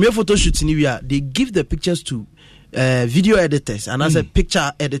shoot in they give the pictures to video editors and as a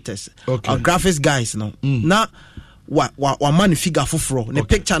picture editors or graphics guys now now wa man figure foforo the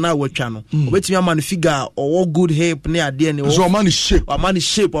picture now we channel obetimi man figure or good hip near ade ne so man shape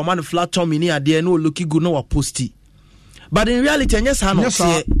or man flat tummy near ade no looking good no posty but in reality yes ha no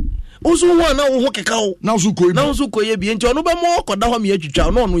say ozu one na wo keka o na ozu koye bi enti onu be mo koda ho me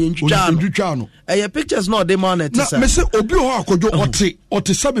atwitwa no ye ntwitwa no pictures no de man et na me se obi ho akojo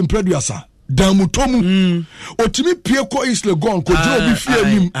ote sabin producer damutomu otimi pie ko isle gon ko je obi fie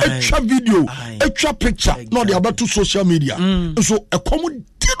nim etwa video etwa picture no de about to social media so ekomu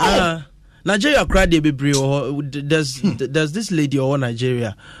dino Nigeria crowd dey bebre there's this lady or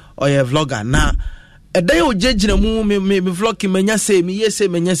Nigeria or a vlogger na eday o jejina mu me vlog menya say me yese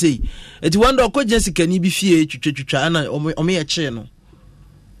menya say eti wanda ko Jessica ni bi fie twitwa na o me ye che no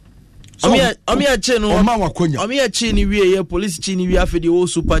omi ya che no omi ya che ni wie ye police chi ni wie afede o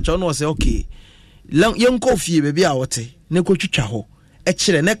super cha no say okay yen ko fie be a wote ne ko twitwa ho e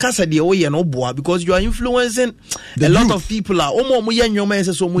kire ne kasa de wo ye no boa because you are influencing a lot of people are omo ye nyoma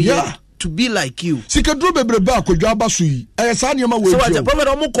ese so mo ye to be like you sikadro bebrebe akodwa abaso yi sa ne ma we so what the prophet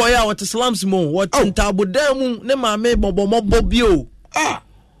omo ko ya what slums mo what ntabodan mu ne maame mobo bio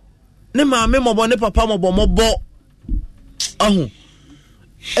ne maame mobo ne papa mobo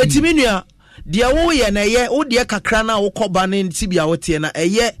etiminua dia wo ye na ye wo de kakra na wo koba ne tibia wo te na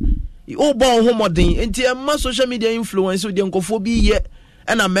eye wo bon ho modern enti ma social media influence wo de nkofo bi ye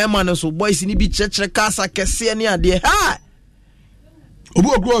na mema no so boys ni bi chekere kasa kese ne ade ha obu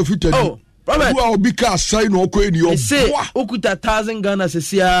ogro fitani obu obi ka sai no ko eni o okuta 1000 Ghana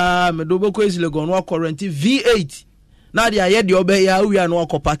sesia me do boko isile gon wa current V8 na de aye de obe ya wi an wa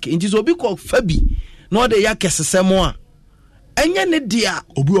kopak enti so obi ko fabi no de ya kesesemo a enye ne dia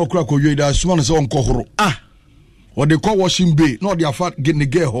obi okura ko yoi da suma no se onko horo o de ko washing bay no de afa ne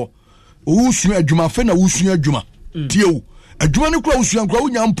ge ho usu adwuma fe na usu adwuma tie o adwuma ne kura usu ankura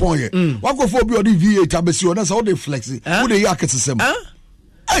unya mpon ye wakofo obi o de V8 abesi o na se o de flex o de ya kesesem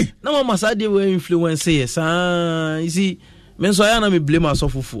na mama sade we influence yes you see men so ya na me blame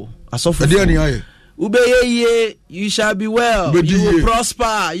asofofo de ani aye ubeye you shall be well you will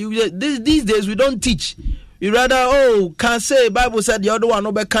prosper these days we don't teach. You rather can say Bible said the other one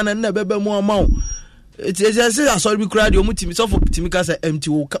no be can and never be more amount. It's I saw be cried your mutimi so for timika say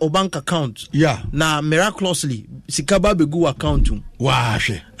empty o bank account. Yeah. Na miraculously sikaba be go account. How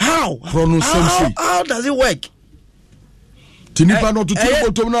does it work? Tinipa no to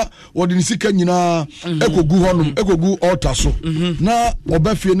bottom na wodi ni sika nyina ekogu honum ekogu altar so na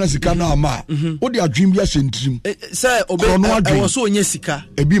obafie na sika na ama wodi adwim bia sentrim say obe e so onye sika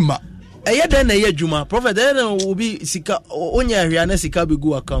ebi ma eye den na ye dwuma prophet den na obi sika onye ahia na sika be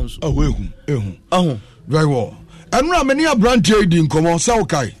go account ehu very well enra many a brand trading komo say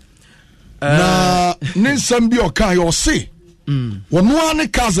kai na ninsam bi okai o se wono ane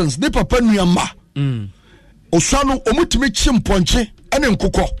cousins ne papa nuama osano omutime chimponche ene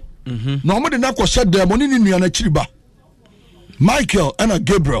nkokọ na omode na kwose dem oni ni nua na chiriba Michael and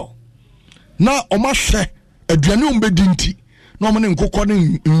Gabriel na omahwe aduane ombedi nti na omne nkokɔ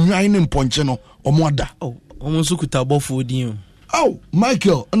ne nwan ne mponche no omoada omonso kuta bofo din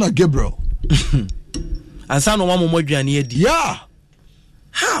Michael na Gabriel ansa no mamo aduane adi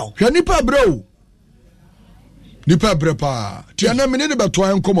how nipa bro nipa brepa ti ana mene ne beto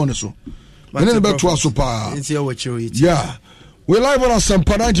an komo ne so mene ne beto aso pa yeah we live on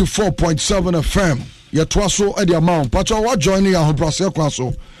Asampa 94.7 FM ya to aso e the amount pacho wa join ya ho prase kwa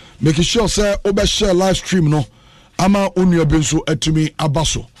so make sure say obe share live stream no ama onua benso atumi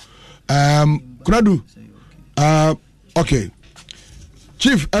abaso kunadu okay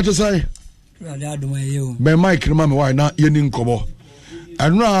chief atsai be mic no me why na yeni nkomo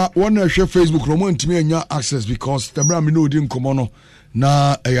and na one share Facebook no mo ntimi anya access because the bra me no di nkomo no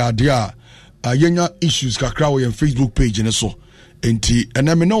na ade a yenya issues kakra wo yen Facebook page ne so enti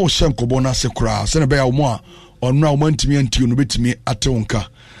ena me no share nkomo na se kra se na be ya wo a onra wo ntimi anti no betimi atewonka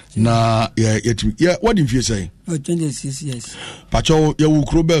na yetimi what do you say 26 years pacho ya wo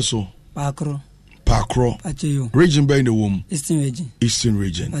kro be so Pakro region be in the womb Eastern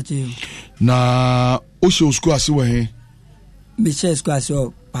region Pacho na osho school ase we he Michelle school ase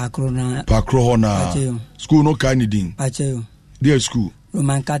Pakro ho na school no kind din Pacho there school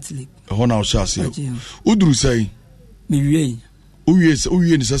Roman Catholic ho na osho ase uduru say mi wie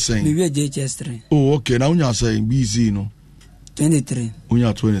ni say mi wie JHS3 okay na unya say BC no 23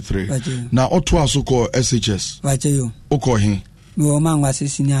 unya 23 na oto aso ko SHS Pacho okọ he mi o mangwa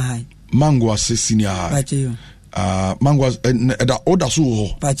senior high Mango senior high. Mango oda so ho.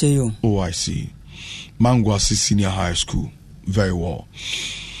 Pacheyo. Oh, I see. Mango senior high school. Very well.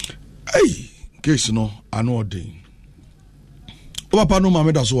 Hey, case no, I know day. O papa no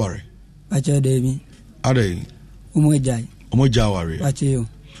mama da so worry. Pacheyo Devi. Ade. Umojai worry. Pacheyo.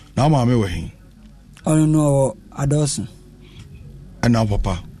 Na mama we hin. Ono no adosu. Ana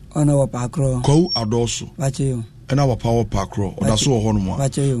papa. Ono pakro. Ko adosu. Pacheyo. And our power park row or that's all one more.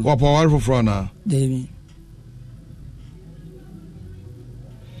 What power for Frana? David.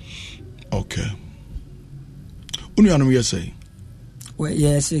 Okay. Unianum, say? Well,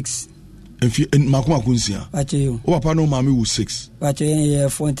 yeah, 6. If you in Makuma Kunsia, Pacheyo. Oh, Pano Mammy was 6. Pacheyo,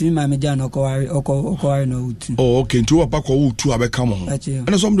 14 Mammy Jan or no. Oh, okay, to a pack or 2 have come on. Pacheyo.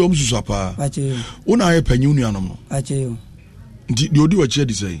 And some domes to supper. Pacheyo. Una a penunianum. Pacheyo. You do what you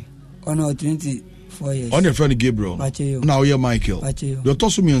say? Oh, no, 24 years. On your friend Gabriel. Pacheyo. Now you're Michael. Pacheyo. You're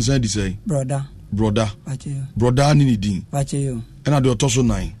tossing me and said, say, brother. Pacheyo. Brother, Nini Dean. Pacheyo. And I do a tosso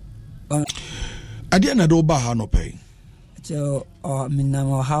 9. I didn't know Baha no pay. So,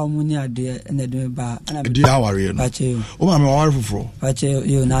 Minamo, how many are there and they do bar? And I did our real. Pacheyo. Oh, I'm a wife for. Pacheyo,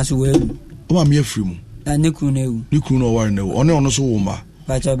 you Nasu will. Oh, I'm here from. And Nikune. You couldn't know where no. Only on the Soma.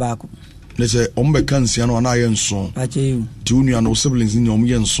 Pacheyo back. Let's say, Ombe Kansiano and I and son. Pacheyo. Junior no siblings in your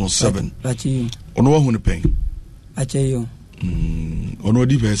million son 7. Pacheyo. On one pay. Pacheyo. On what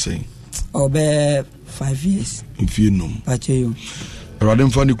deep say? Oh, bear 5 years. If you know. Pacheyo. Rather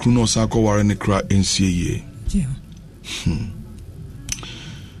than funny Kuno Sako war in the crack in CA.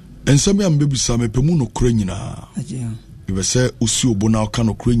 And some young baby Same Pemuno Cranina. If I say Usio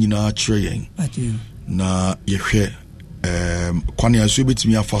Bonalcano Cranina traying. Na ye share Quania Subit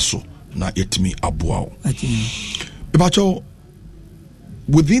me a faso, na yet me abuao. But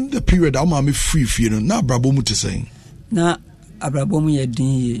within the period, I'm free feeling now, Brabomu to saying. Na Abrabomu ye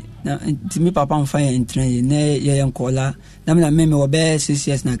din na to me papa on fire and train ne ye yankola na me na me obe 6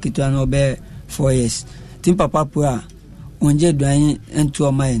 years na kitu na obe 4 years tim papa pua onje duan ento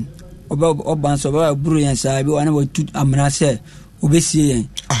o mine obe oban so obe buru yan sa bi wana tu amna se obesie yen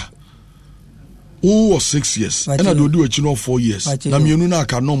was 6 years and I do a chino 4 years na mienu na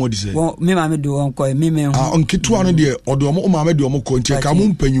aka no mo di say me ma me do on ko me on kitu ano de odo mo ma me do mo ko ntia ka mo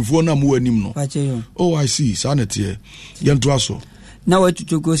mpanyufo na mo anim no oh I see sanity ye nto aso na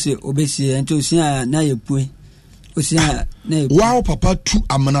watutu ko se obesie nto osia na ye pue osia na ye wow papa tu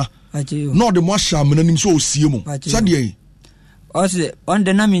amana no de mo sha amana nim so osie mo sade o se on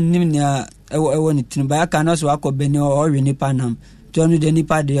de na mi nim na ewo ni tin ba aka na so akobe ni o we ni panam to no de ni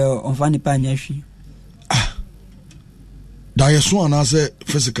pa de on fa ni pa nya hwi Dayeso anase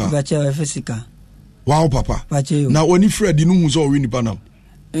physical. Pacheyo physical. Wow papa. Pacheyo. Na oni Fred no hu so we nipa nam.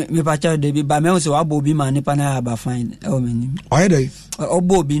 Me pacheyo de bi ba me so wa bo bi ma nipa na aba fine. E o menim. Why dey?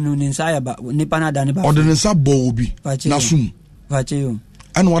 Obo bi no ni nsa ya ba nipa na da ne ba. O de nsa bo obi. Na sum. Pacheyo.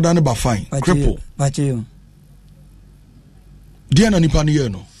 Anu wada ne ba fine. Cripple. Pacheyo. Dia na nipa ne ye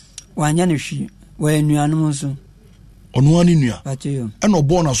no. Wanya ne hwi. Wa enuanu so. Onu ani nua. Pacheyo. Eno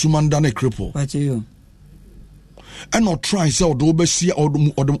born asuma nda ne cripple. Pacheyo. And not try so do obesia or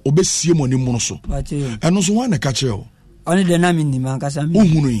obesia money monoso. And also one a catcher. Only the name in the Mancasa.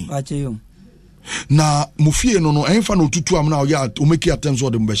 Uhuni. Pacheyo. na mufie no enfa no tutu amna o ya o make attempts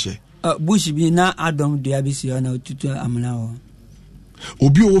or the mbehye bush bi na adom dua bi si na tutu amna o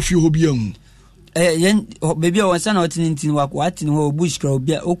obi o fi ho bi ahu yen baby o san o tin wako atin ho bush kra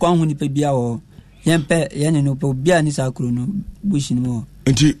obi o kwa hu ni pa bia o yen pe yen no pa obi ani sakro no bush ni mo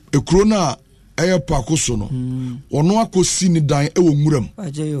nti ekro na eye pakoso no ono akosi ni dan e wo nwuram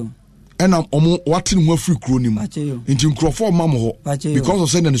ajeyo ena omo watin ho afri kro ni mu nti nkrofo mam ho because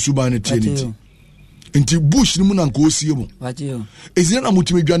of send the suban eternity nti bush ni mu na nko osie mu ajeyo ezina na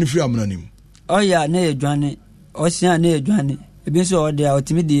mutime dwane firi amna nim o ya na e dwane o sia na e dwane ebi so o de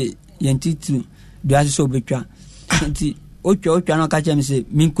otimi de yentitu do aso betwa nti otwa no ka chem se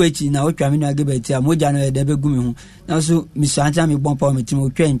minkwachi na otwa me no agebeti amoja no e de begumi ho na so misanta me bompa me timi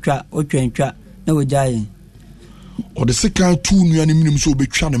otwa ntwa na wojaye o de second two nua ni minim so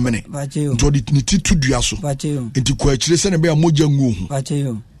betwa ne mene nti de ni titu dua so nti kwa akire se ne be amoja ngu ho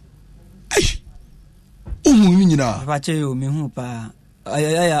bacheyo ai ohun ni nyina bacheyo me hu pa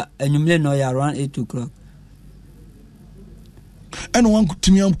aya enyumle no ya around 8 o'clock eno wan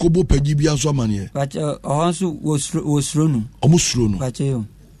timi am kobo pagi bia so amane bacheyo ohansu wosro nu omusro nu bacheyo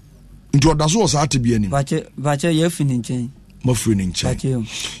nti odaso o sa ate bia ni bacheyo ye fini nchen ma free ni nchen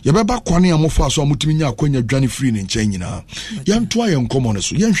ye beba kwane amofa so amutimi nya akwanya dwane free ni nchen nyina ya nto aye nkomo ne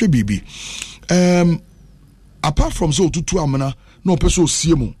so ye nhwe bibi apart from so tutu amana na opeso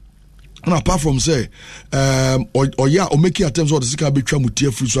osie mu and apart from say or yeah o make attempts or the sika betwa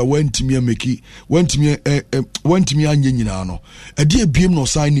mutie free so wantimi anye nyina no e de biem no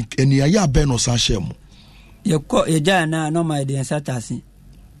sign eni aya be no sa hye mu ye ja na no my dey satasi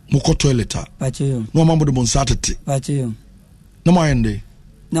muko toilet pacheyo no mambo de bonsatete pacheyo no mayende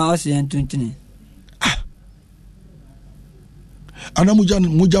na o se entuntini ana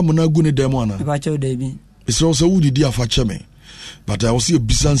muja muna gune demo ana pacheyo debi isro so wudi di afa cheme but I was see a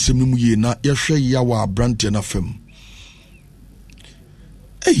business no mu ye na ye hwe ya wa brand na fam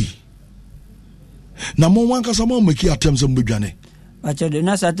na mo wan kasa mo make attempts am bedwane pacheyo de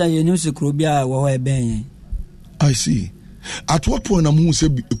na satan ye ni sekro bia wo ho e ben ye I see at what point am hu se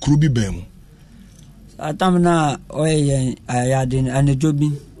ekro bi ben mu atamna oye ayadin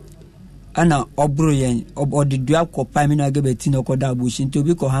anejobi ana obro yen odidua kopa mi na gebeti no koda bushi nti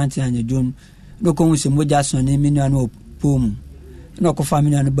obi ko hanti anedon no ko se moja so ni mi na no pom no ko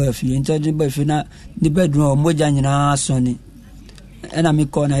family na ba fi nti de ba fi na ni bedroom moja nyina so ni ana mi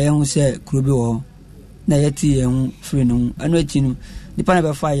ko na ye hu se krobi wo na yeti ye hu free no anu echi no ni pa na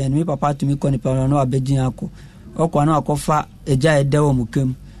be fa ye ni papa to mi ko ni pa no abegin akọ okwa na akofa eja edewo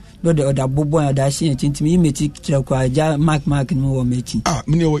mukem no de oda bobo ya da shi ntimi imeti kira kwa ja mark no wo mechi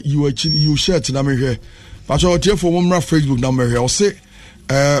mini you share na me hwe pa so tie for mo Facebook na me hwe o se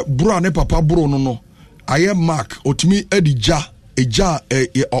bro ne papa bro no aye mark otimi edija eja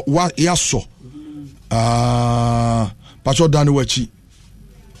wa yaso pa so dan wachi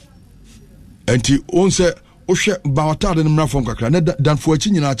enti on se o hwe ba wata de mra fon kakra ne dan fo achi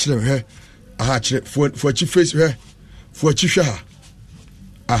nyina kire hwe aha kire fo achi face hwe fo achi hwe ha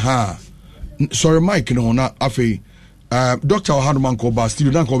aha sorry Mike no na afi Dr. Ohanuman ko ba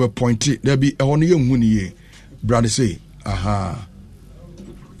studio dan ko be pointy there be e hono ye hu ni ye brother say aha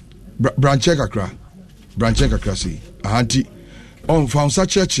branch kakra say aha nti on found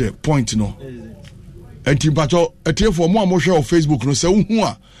such a point no enti pacho etiefo mo amhwe on Facebook no say hu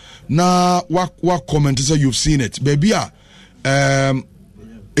a na wa comment say you've seen it baby a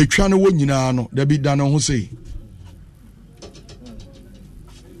etwa no wo nyina no there be dan ho say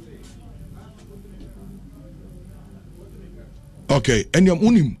okay and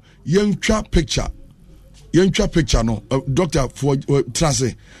unim yentwa picture no doctor for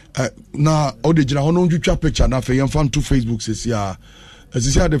transe na odejina hono ntwa picture na fe yemfa to Facebook sesia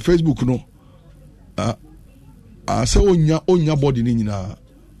asisia the Facebook no say onya body ni nyina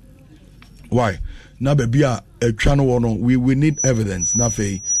why na baby a etwa no no we need evidence na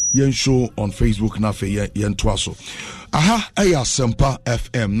fe yen show on Facebook na fe yen to aso aha aya Sempa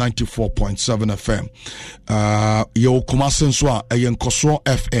FM 94.7 FM yo Kumasi so a yen Koso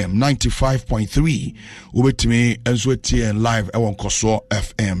FM 95.3 ubetimi enso tie live e won Koso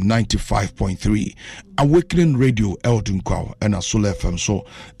FM 95.3 Awakening Radio Eldunkwa and Soul FM so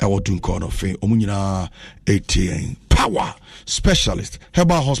e wodunko no fe omunyina 18 power specialist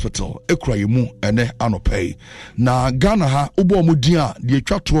herbal hospital ekrayimu ene anopay na Ghana ha ubo mudin a de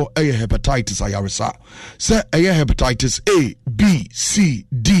atwato eye hepatitis ayaresa se eye hepatitis A B C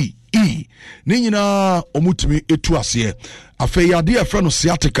D E ni nyina omutimi etu ase afa yade e frɛ no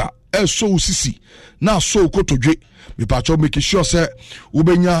sciatica so usisi na so kotodwe me pacho make sure say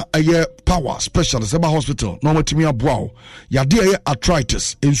ubenya aye power specialist eba hospital no matimi aboa yade aye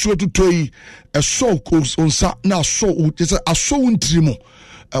arthritis ensuo tutoi so onsa na so just aso ntrimo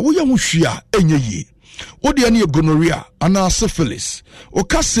wo ya ho hwia enye yi odi ani gonorrhea ana syphilis o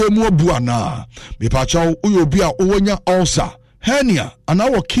kase mu abu ana me pacho uyobi a owonya ulcer hernia ana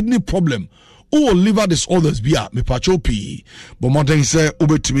wo kidney problem or liver disorders bia me pacho p but modern say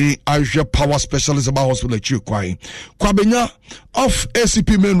obetimi ahwe power specialist about hospital chikwai kwabenya off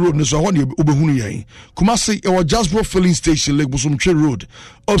ACP main road no so ho ne obehunu yen Kumasi e Jasper filling station Lake Busumtwe road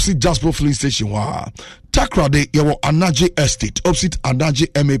opposite Jasper filling station wa Takrade ye Anaje estate opposite Anaje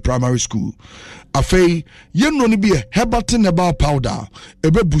MA primary school afei yen no ni bia herbal herbal powder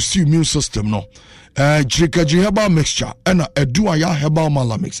ebe boost immune system no Jirikaji herbal mixture and Eduaya herbal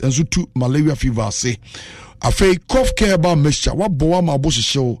malamix and Zutu malaria fever say afei cough care herbal mixture what boa ma boshi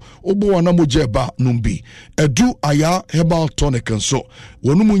show obo wana mojeba numbi Edu aya herbal tonic and so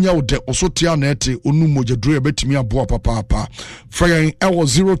wonu munya wo de osotia na ete onu mojedro ebetimi aboa papa fraying ewo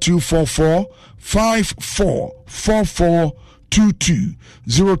 0244 5444 22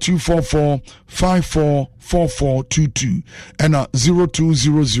 0244 544422 and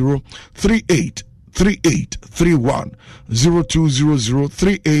 0200 3831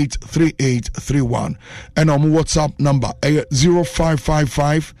 0200383831 and on WhatsApp number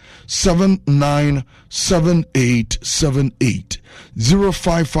 0555 797878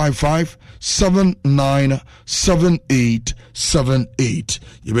 0555 797878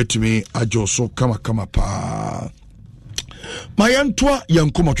 you bet me ajoso kama pa Mayantoa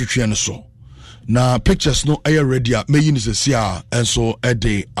yankoma twetwe ne so na pictures no aye ready a meyi ne sesia enso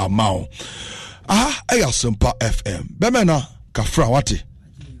ede amao aya Sempa FM bemena kafra wate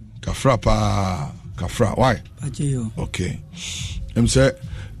kafra pa kafra why okay say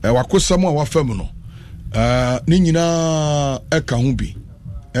wakosam a wafam no ni nyina eka ho bi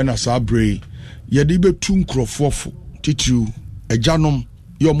ena sabre ye de betu nkrofofo titu ajanom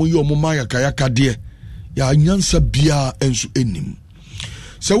yomo maya kayaka de ya nyansa bia enso enim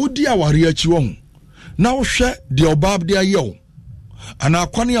se wodi aware achi wo na wo hwe de obab de ayew ana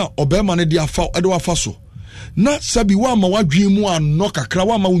akwane a obema ne de afa ede wafa so na sabi wa ma wadwen mu anno kakra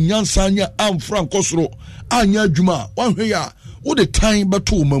wa ma nyansa anya amfra nkosoro anya adwuma wa hwe ya wo de tan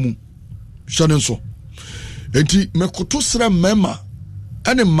beto mamu hwene nso enti mekoto sra mema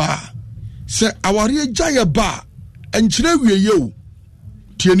ene ma se aware agya ba enkyere wieye o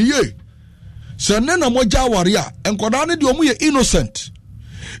tieniye se nena moja aware a enkoda ne de omu ye innocent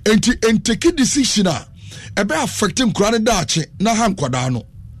enti enteki decision a ebe affecting krane daache na ha nkoda no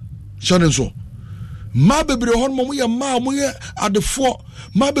hwene nso ma bebre hon mo ye ma mo ye adefo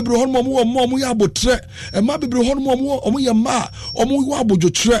ma bebre hon mo ye abotre ma bebre hon mo ye ma omo wo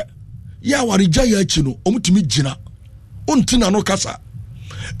abodwotre ya aware gya ya achi no omo timi gina ontina no kasa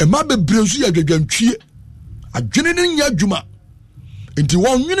ma bebre nso ya dwadwantwie adwene ne nya adwuma enti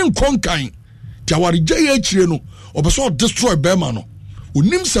won nwene nkonkan ti aware gya ya achi no obeso destroy bema no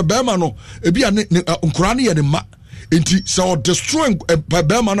onim se bema no ebia ne nkura ne ye ne ma enti se o destroy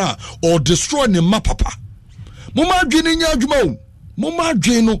bema na or destroy ne ma papa moma adwene nya adwuma o moma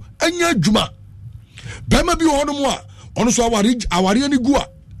adwene no anya adwuma bema bi ho no mo a ono so aware ani gu a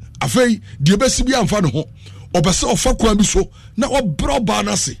afei de besi bi amfa ne ho obese ofa kwa bi so na obro ba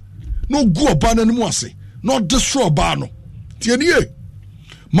na se no gu oba na mu ase no destroy ba no tieniye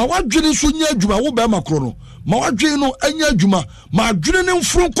ma wadwene so nya adwuma wo ba makro no ma wadwene no anya adwuma ma adwene ne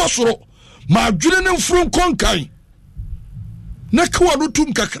mfuru nkosoro ma adwene ne mfuru nkonkan na kwa no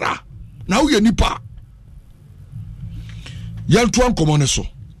tum kakra na wo ye nipa yantu ankomo ne so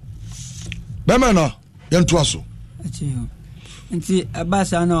bema na yantu aso nti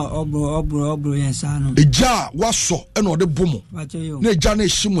abasa na obro yensa no eja waso e no de bomo na eja na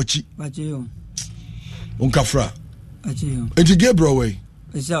ehimochi bacheyo onkafra bacheyo enti Gabriel way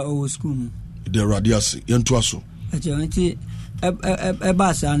esa owo school de radiasi yantu aso bacheyo nti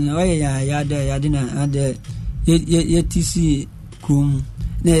abasa na oye ya de na de ye tisi kum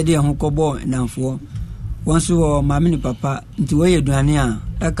na de ho kobo nanfo wonso maame ni papa nti wo ye duane a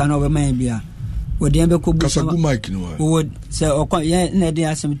eka na obema bia wodi ambe ko bu kasagu mic no wo se okon ye na de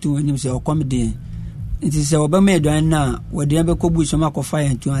asem tu anim se okom de nti se obema duane na wodi ambe ko bu so makofa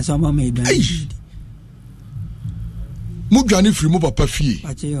ye tu ansa obema duane mu duane firi mu papa fie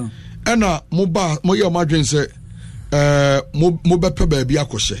acheyo ena mo ba mo ye madwen se mo bepe ba bia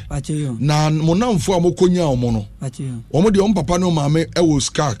akose na mo namfo a mo konya o mo no o mo de o papa no maame e wo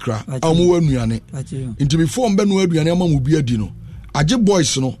ska kra a mo wanuane nti before mbe no aduane ama mo bi adi no age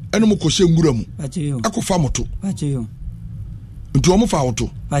boys no ene mo kose ngura mu akofa moto nti o mo fa woto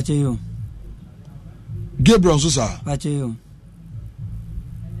Gabriel Susa. Pacho.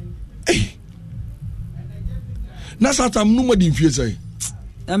 Hey. Na satam no madi mfie say.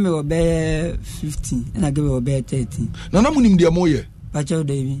 Na me obe 15 na give obe 13. Na munim de moye. Pacho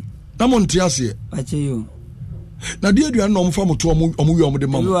David. Na mo nte ase. Pacho. Na de aduan no mfa moto omuwe omde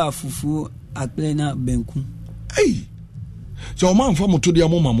mam. Yo afufu akple na benku. Hey. So o man mfa moto de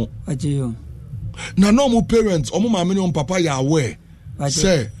amomamo. Pacho. Na no mo parents omo maame ne papa ya aware.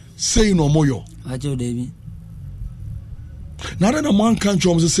 Say no moyo. Pacho David. Na na man kan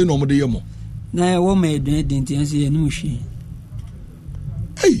chom say no mo de yemo. Na wo me dun dinti anse enu hwe.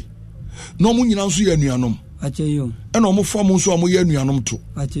 Hey. No mo nyina nso ye anuanom. Pacho yo. E no mo fa mo nso mo ye anuanom to.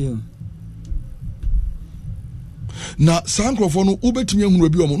 Pacho yo. Na sankrofo no ubetimi ehunu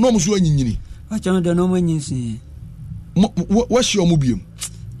bi omo no mo so anyinyini. Pacho no de no mo nyinsi. Wa hye omo biem.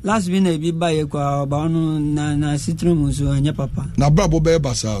 Last week na bi ba ye kwa ba no na citrum so anya papa. Na brabo be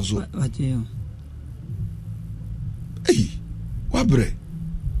basa so. Pacho yo. Hey. Wa bre.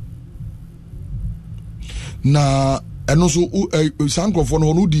 Na eno so sankrofo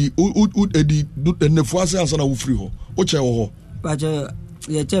no no di edi nefu ase ansa na wo free ho. Wo che wo ho. Pacho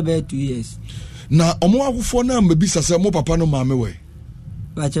ye che be 2 years. Na omo akufo na mabisa se mo papa no maame we.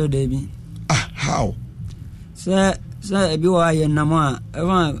 Pacho David. How? Sir ebi wa ye namwa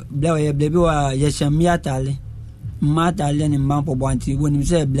ewa bla ye bla bi wa ye shamia tale. Ma tale ni mampo bwanti woni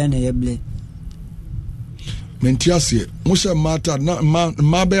se bla na ye bla. Mentiasie mo se mata na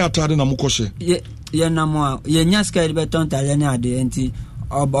ma be atade na mo kɔhye. Ye namwa ye nyaska be ton tale na ade enti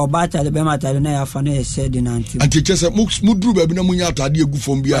oba tale be matale na ya fa na ye se de nanti. Anti chese mu duru ba bi na munya atade egu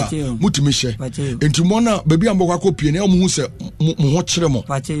fom bia mutimi hye. Enti mo na ba bi ambɔ akɔpie na mo hu se mo ho kyere mo.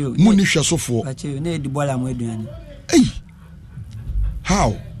 Mu ni hwɛ sofo. Na edi bola mo aduane. Hey.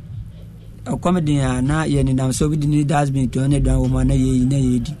 How? Comedy na ye ni nam so bi ni das bin to na aduane wo ma na ye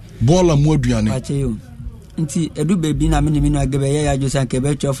di. Bola mo aduane. Pacho. Nti edu baby na me no agebe ye ya josan ke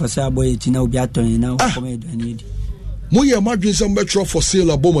be cho for say aboy eti na obi aton na wo come aduane di. Mo ye ma dwen some betro for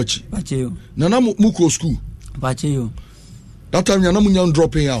sale abomachi. Pacho. Na mu ko school. Pacho. That time na mu nyam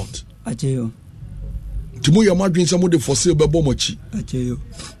dropping out. Pacho. Ti mo ye ma dwen some de for sale be abomachi. Pacho.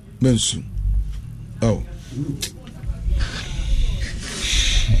 Mensu. Oh.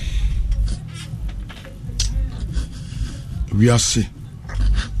 We are see.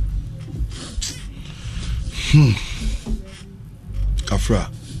 Kafra.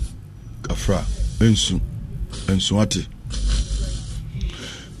 Ensu ate.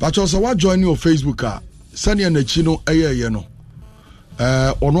 Pacho so what join your Facebook sani na chi no eyeye no.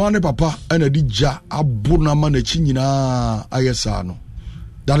 Ono ane papa na di ja abuna ma na chi nyina ayesa no.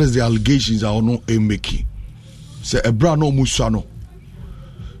 That is the allegations are no making. Say ebra no musua no.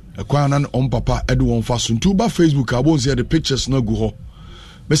 Ekwan na on papa edu won fa so ntu ba Facebook abo see the pictures na gu ho.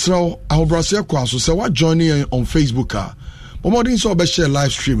 Mesra ahobrase kwa so say what join on Facebook Bomodin so be share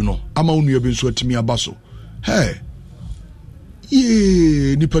live stream no ama unu ebi nso atimi abaso. Hey.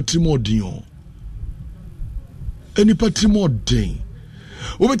 Ye ni patrimodin o. Any patrimodin.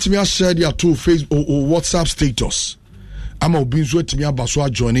 Obetimi a share dia to Facebook or WhatsApp status. Ama obi nso atimi abaso a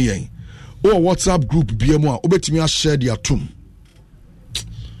join yen. O WhatsApp group biemu a obetimi a share dia tum.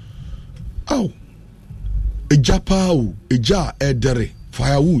 Aw. Eja pa o, eja edere,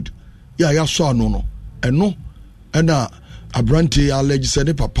 firewood. Ya so ano no. Eno ena Abrante allege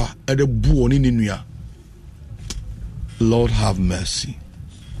said papa at the buoni ninuya. Lord have mercy.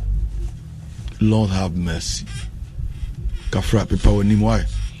 Lord have mercy. Kafra pe power nim why?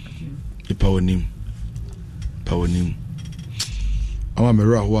 Pe power nim. Power nim. Ama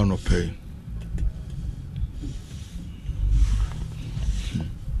mera ho no pay.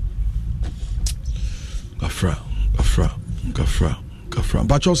 Kafra.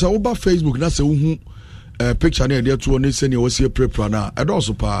 But you say over Facebook na say hu picture na dey to on say ne was prepare na e do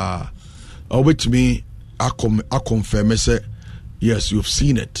so pa obetimi confirm say yes you've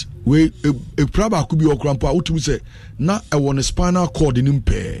seen it we a praba could be okrampa utumi say na e won spinal cord ni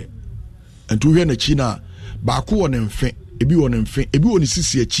mpe and to hwe na chi na ba ko won mfe ebi won mfe ebi won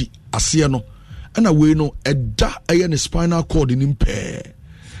sisi achi ase no na we no eda eye ne spinal cord ni mpe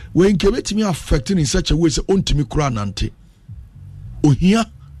we nke betimi affecting in such a way say ontimi kura nante ohia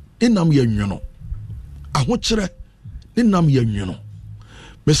enam ya nwono ahokyere enam ya nwono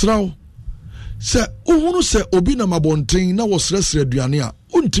mesrawo se ohunu se obi na mabonten na wosresre aduane a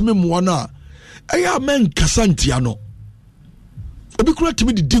ontimi moa na eya men kasantia no obi kura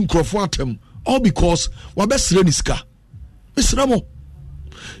timi di nkrofo atem all because wabesre ni sika mesramo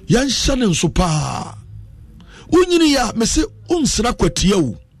yan hyane nso pa unyini ya mese unsra kwatia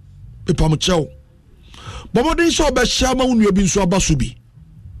wo pepam chew bomodin so be hya ma unua bi nso abaso bi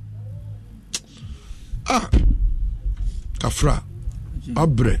kafra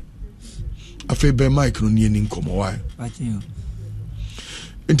abre afi be mic no nie ni nkomo wa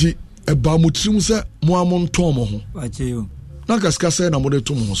enti eba mutirim se mo amonton mo ho na kaska se na mo de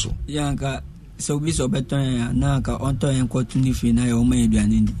to mo so yanka so bi so beton na ka onton en ko tuni fi na yo ma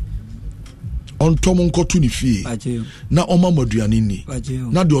eduane ni onton mo nko tuni fi na o ma maduane ni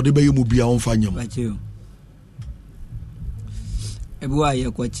na de ode be yemu bia on fa nyam ebu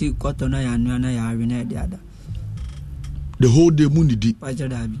aye kwachi koto na ya anu na ya awe na de ada the whole day munidi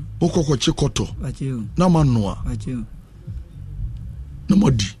dabi okoko chi koto na manoa na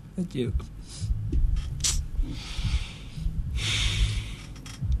modi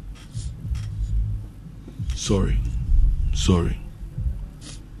sorry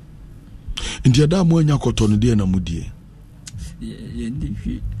india da mo anya koto no de na mudie ye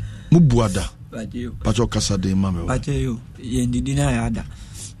ndi mubuada pacho kasa de mame pacho ye ndi na ya ada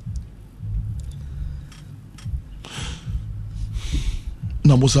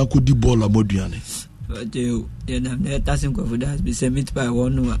na mosa ko di ball amoduane pacho ye na me tasim ko fudas be submit by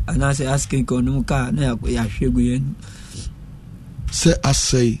one and say asking ko no ka na ya hwegu ye se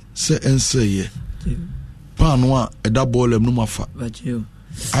asay se enseye pano a eda ball em no mafa pacho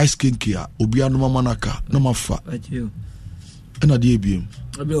ice king kia obi anu mama naka no mafa pacho na de ebiem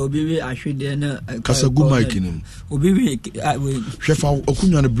obi ahwede na kasa gu mic nim obi hwefa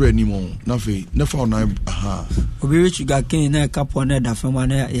okunya ne bra ni mo na fe na fa na aha obi sugar cane na kapo na da fama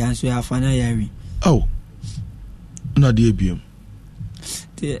na ya so ya fa na yari na de ebiem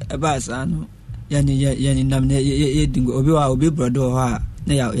te abasa no yani nam ne ye dingo obi brodo ha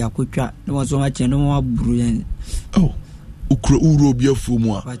na ya kotwa na mo so ma che no mo buru yan ukro uro obi afu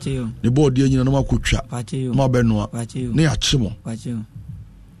mu a ne board ye nyina no makotwa ma benoa ne ya chemo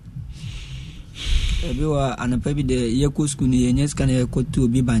ebi wa anapa bi de yeko school ni yenye scan yeko to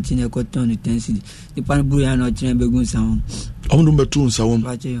obi banchi na yeko ton intensity the pan buru ya no chire begun sawon omo betu nsawon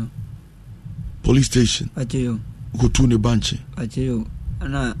police station ko tu ne banchi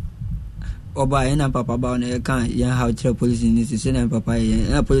ana oba ena papa ba na kan ya ha chire police ni se na papa ye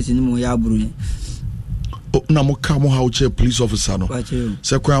na police ni mo ya buru na mo ka mo ha uche police officer no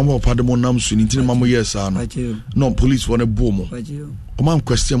se kwa mo pade mo nam su ni tin ma mo yes ano no police wona bo mo o man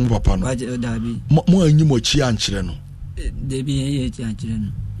question mo papa no mo anyi mo chi ankyere no de bi ye chi ankyere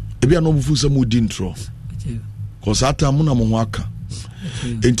no e bia no mo fu se mo di ntro ko sa ta mo na mo ho aka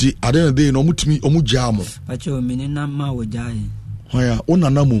enti ade na dey no mutimi o mu gya mo mini na ma wo gya yi hoya o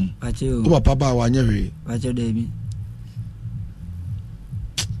nana mum o papa ba wa anya hwe de bi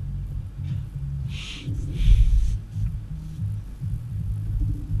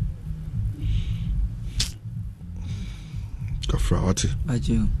kafrawati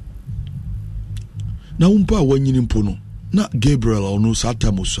na umpa wanyini mpono na Gabriel ono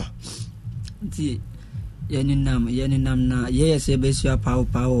sata musa ti yani nam na yese besia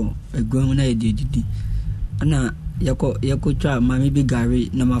pawo egwon na edidi ana yako twa mami bi gari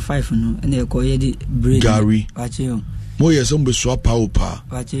number 5 no ana yako yedi bread gari pacho mo yese mbesua pawo pa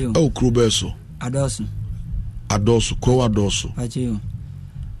pacho o krubeso adosu ko adosu pacho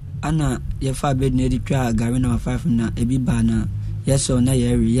ana yefa bed na editwa gari number 5 na ebi ba na yeso na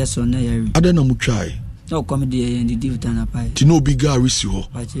yeri ade na mutwai no comedy and the na pai ti no bi gari si ho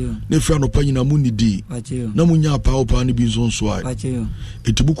ne fra no panyi na muni di na munya pa ni bi nso nso ai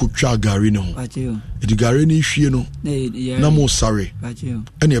etibu ko twa gari ne ho eti gari ni hwie no na mo sare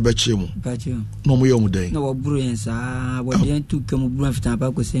ene ebe che mo no mo ye mo den no wo buru yen sa wo den tu ke mo buru fitan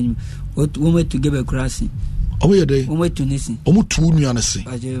pa ko senyum wo me tu gebe krasi o ye den wo me tu nisi o mo tu nua ne se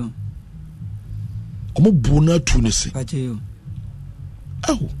o mo bu na tu ne se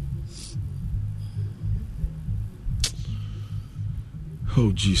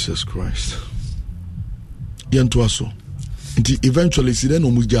Oh Jesus Christ. Yanto aso. Nti eventually si den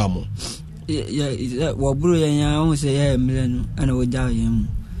omu jamo. Wo buru yan o se ya emle no ana wo ja yan.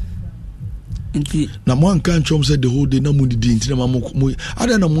 Nti na mo anka nchom se the whole day na mu didi nti na mo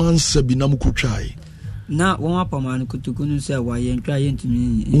ada na mo ansa bi na mo kutwai. Na won apama no kutukunu se wa yan twa yan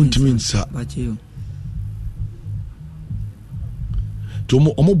timi. Untimi nsa. Bacheo. To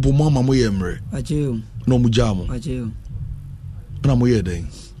mo omo bo mo ama mo ye mre. Bacheo. Na omu jamo. Bacheo. Na mo ye den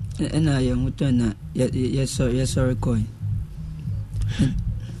na ye muto na yes coin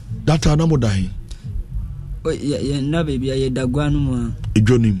data na mo dahi ye na baby ye dagwa no mu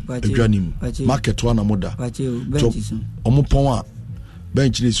edwanim market wa na mo da bench omo pon a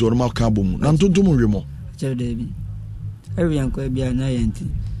bench ni so ma ka bom na ntontom nwe mo che David every anko bia na yenti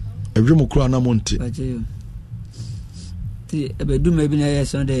every mo kura na mo nti ebedu maybe na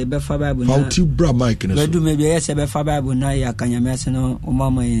yes on the be fa bible na fauti bra mic na so ebedu maybe yes be fa bible na ya kanyame ase no o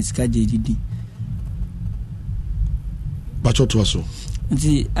mama yen ska jedidi Pacho to aso.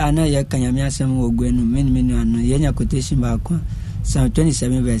 Nti ana ya kanyame asem wo gwenu menu ano yenya quotation ba kwa Psalm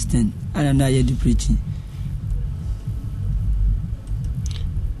 27 verse 10 ana na ye di preaching.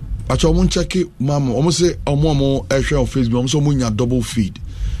 Pacho mun check mama omo say omo share on Facebook omo so mun nya double feed.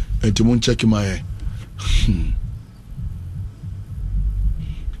 Enti mun check my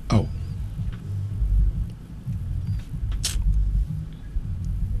Oh.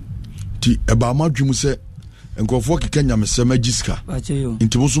 Ti eba ma dwum se nkofo keka nyame se magiska.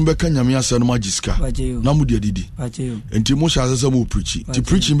 Nti mo so be ka nyame ase no magiska. Na mu de didi. Nti mo sha se mo preach. Ti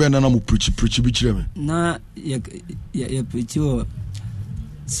preaching be na mo preach bi kire me. Na ya preach o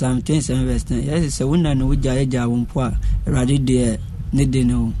Psalm 27 verse 10. Yes se wona no ja wonpo a rade de ne de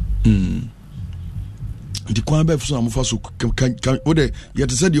no. Nti kwa be fuso amofa so kan o de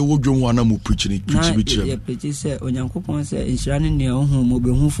yete se de wo dwom ho na mo preach bi kire me. Ya preach se onyankopon se insira ne ne ohun mo be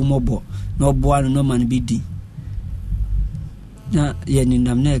hunfu mobo na obo anu no man bi di. Na ye ni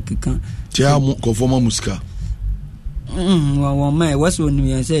nam na keka tia mu konforma muska wa mai waso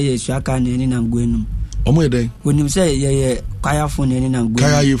ni ya say ye shaka ne ni nam gwenu omo yeden woni say ye kaya fo ne ni nam gwenu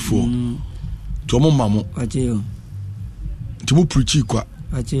kaya yefo to mo mamo acheyo ti mu preach kwa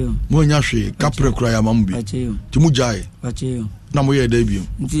acheyo mo nya hwe kapre kura ya mambi acheyo ti mu jai acheyo na mo ye da bio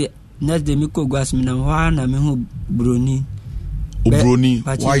nti next day mi ko gwas mi na wa na mi hu broni Obroni,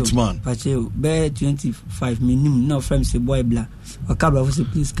 white man. Pacho, be 25 minimum no from say boy bla. Okabra for say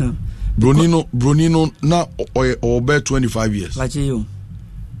please come. Bronino na or be 25 years. Pacho.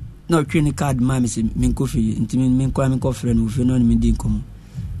 No training card mama say min kofi nti min kwa min ko friend wo fe no mi din komo.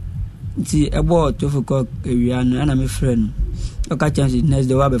 Nti ebo to for ko area no na me friend. Oka chance next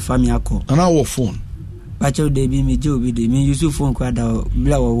day wa be family akọ. Ana wo phone. Pacho dey bi mi je obi dey mi use phone kwa da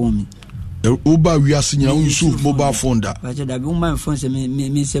bla wo mi. Uba we are senior Yusuf mobile phone da. But that woman phone say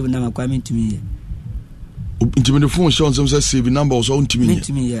me save number kwa me to me. Intimi the phone show some say save number also intimi. Me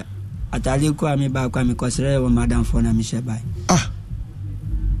to me. Atali kwa me ba kwa me kosere wo madam phone na me share by. Ah.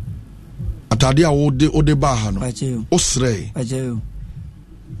 Atadi a wo de ba ha no. Pacheyo. O sre. Pacheyo.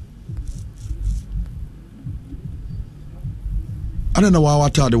 Ana na wa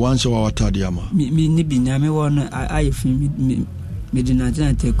watade wan sha wa watade ama. Mi ni bi na me won ayi fi me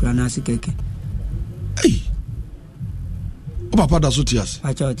dinazan te kura na sikeke. Hey. O papa da so tias.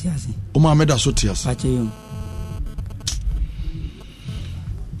 Pacho tias. O ma me da so tias. Pacheyo.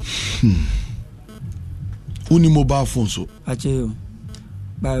 Uni mobile phone so. Pacheyo.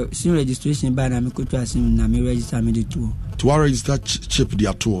 Ba sim registration ba na me ko twa sim na me register me de to. To register chip the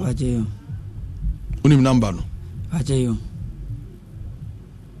ato. Pacheyo. Uni number no. Pacheyo.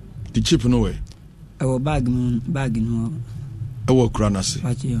 The chip no way. Ewo bag no. Ewo kura na se.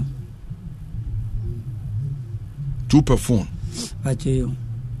 Pacheyo. Two per phone. Pacheyo.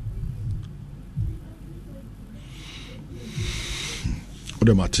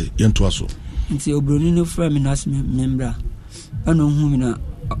 Ode mate yento aso. Nti obroni no frame na se membra. Ano hu mi na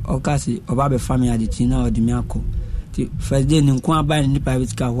okasi oba be family ade na odi mi akọ. Ti first day ni nko aba ni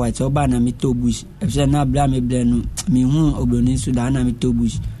private car white oba na mi to bush. Efse na bla me bla no mi hu obroni so da na mi to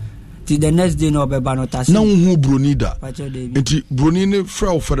bush. Ti the next day no be ba no tase. Na hu broni da. Nti broni ne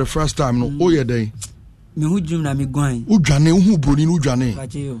frɛ for the first time no o ye den. Me hu drum na mi gwan. Udwane hu broni no udwane.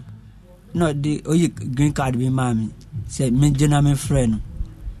 Pacheyo. No de oye green card be mami. Say me jena me friend.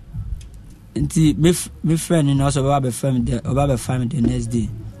 Nti me friend no so ba be friend the next day.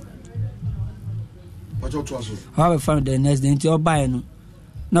 Pacho to aso. Ba be friend the next day nti oba no.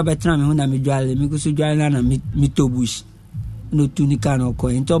 No be try me hu na me dwale me go so dwale na mi to bush. No tunika no ko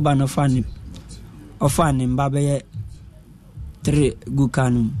nti oba no fani. Ofani mba be 3 good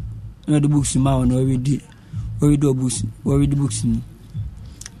kanum. No the books ma on we do books ni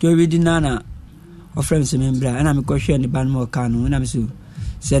to we di nana of friends membra and am ko hwe ni ban mo kanu na me so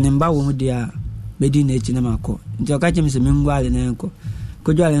se ne mba wo mu dia bedi na echi na makọ nti oka chem se me ngwale na enko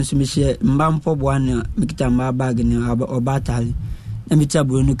ko jwale nso me hye mba mpo bo an me kita mba bag ni obatali na me tia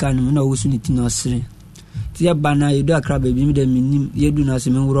buru nu kanu na wo su ni ti na osire ti ya bana yedu akra ba bi mi da minim yedu na se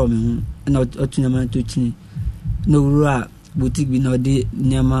me nwuro me hu na otu na ma to chini no wuro a boutique bi na odi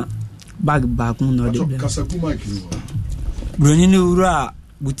nyama bag back no de broni ni wura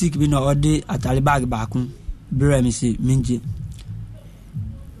boutique bi no ode atali bag back bere mi se minje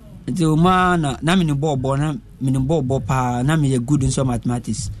nti o ma na me ni bobo na me ni bobo pa na me ye good in some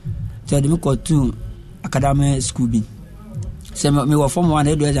mathematics so de me ko to academic school bi se me wo form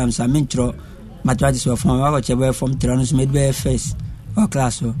 1 do exam sa me ntro mathematics wo form wa ko chebe form 3 no so me be first o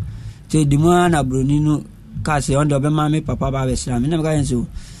class so te di mo na broni no ka se on do be ma me papa ba be sra me na me ka yenso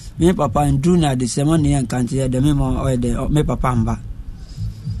me papa ndru na de semon ne yankante de me mo o de me papa mba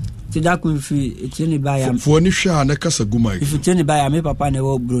da kun fi etini ba ya for any sha na kasa guma if etini ba ya me papa na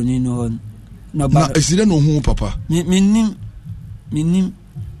wo broni no hon no ba na eside no hu papa minnim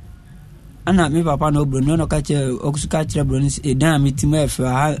ana me papa no broni no ka che okusuka kire broni edan mitima efe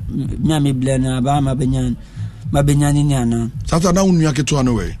ha me blena ba ma benyan ni ana sata na unu yake to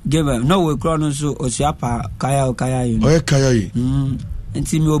ano we geba no we kro no so osiapa kaya you o kaya yi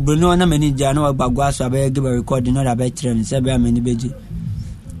nti mi obroni na mani ja na gbagwa so abe geba record no da be kire me se be amani beji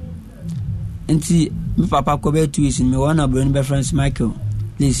nti mi papa ko be 2 weeks me one broni be friends Michael,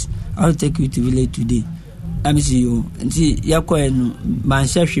 please I'll take you to village today. Let me see you. Nti yakọ enu man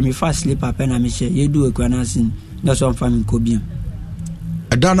hwe me fast sleep papa na me hye yedu ekwana sin na so mfa ko bia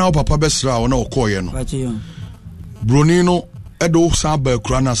ada na papa besra wona okoye no pache yo broni no edo sa ba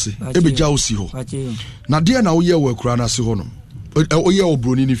ekura na se ebeja osi ho na de na wo ye wo ekura na se ho no o ye o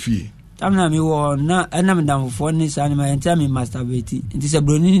broni ni fie tamna mi wo na enam damfo ni sa ni ma enta mi masturbate nti se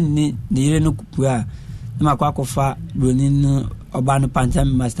broni ni yire no kupua na makwa kofa broni no oba no panta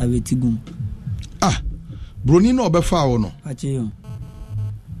mi masturbate gum broni no obefa wo no pache yo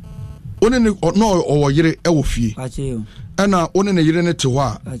one ne no o yire e wo fie pache yo na one ne yire ne te ho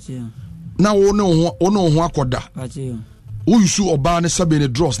a pache yo na wo ne ho akoda pache yo wo yusu oba ne sabe ne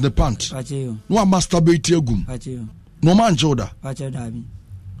dross ne pant pache yo no masturbate agum pache yo no man joda pache dabi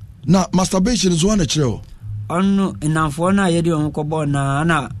na masturbation is one chiro onu enafo na yedi on ko bo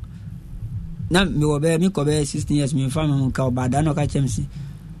na mi wo be mi ko be 16 years mi fa mi ka obada no ka chemsi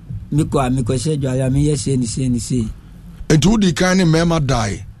mi ko se jwa mi yesi ni se etu di kan ne mema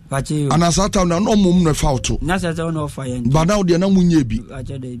die pache yo ana sata na no mum no fauto na sata no fa yen ba now de na munye bi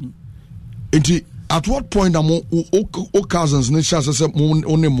pache dabi enti at what point am o cousins ne sha se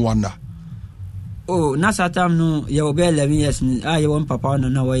one mwanda na satam no ye obe 11 years ni ye won papa no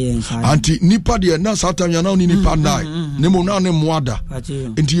na wo ye inside anti nipa de na satam ya na ni nipa die ne mo na ne mwada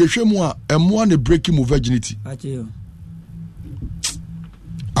enti ye hwemu a emwa ne breaking mu virginity pache yo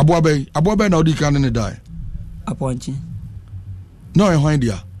aboabe na odi kan ne die aponchi no e hwan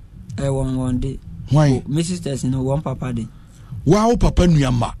dia one day hwan my sisters no one papa de wa papa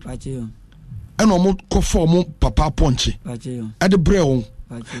nuama pache yo eno mo ko fo mo papa ponche pache yo e de brew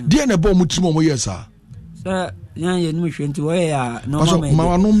dia na bo mo timo mo yesa sa yan ye no hwe nti wo ya no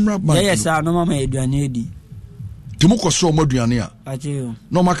mama no mra ba yes sa no mama eduane edi timo ko so mo aduane a pache yo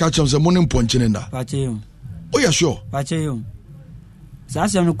no maka chem se mo ne ponche ne nda pache yo o ya sure pache yo sa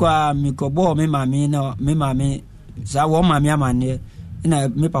se no kwa mi ko bo me mami sa wo mami amane na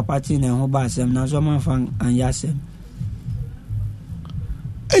me papa ti na ho ba asem na so man fan an yasem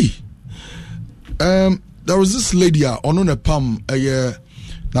hey there was this lady on a pam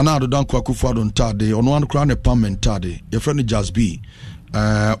nana do dan kwakufa do ntade ono an kra ne pam ntade your friend Just B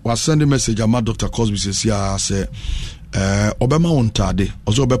was sending message ama Dr. Cosby says ya say obema on ntade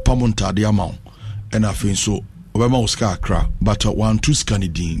ozo obepam ntade ama and afin so obema oska akra but 1-2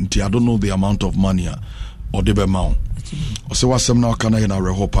 scanidin nti I don't know the amount of money or the amount o se wasem na kana na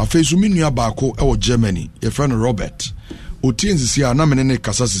rehopa afesu minu abako e wo Germany your friend Robert otiensi na mene ne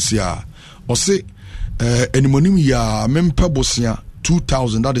kasa sisia o se enimonim ya mempa bosia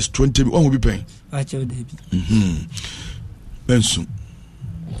 2,000 that is 20 one will be paying acho debi bensu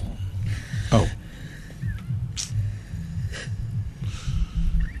oh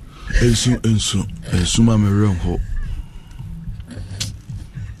ensu ma mere ho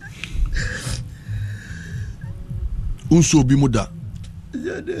unso obi muda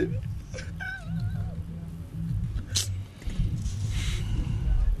ya debi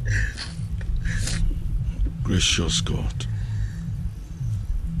gracious God.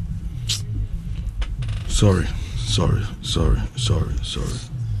 Sorry.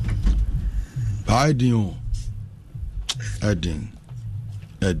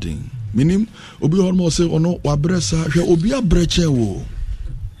 Edding. Minim obi hormo say ono wabresa hwe obi abreche wo.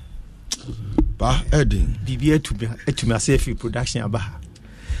 Ba Edding. Bibi etumi asefi production aba.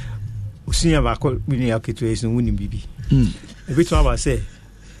 Usunya ba ko bini aketo esi woni bibi. Ebitu aba say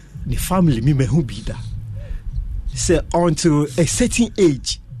the family me hu bi da. Say until a certain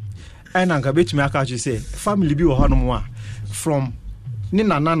age and anka betumi aka ju say family bi wo hono a from ni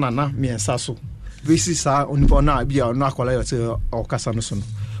nana miensa so besi sa onipo na bia no akola yo te okasa no so no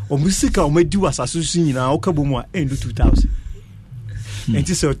o musika o medi wasaso so nyina o ka bomu a end 2000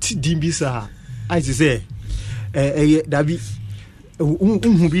 enti so ti dimbi sa I say dabi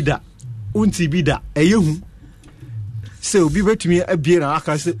unhu bi da unti bi da hu say obi betumi abie na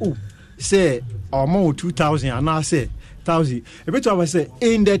aka say oh say almost 2000 and I say 1000 a bit of say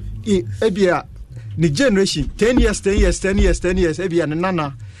in that ebia the generation 10 years ebia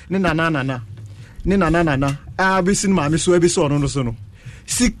nana abisin ma me so ebi so no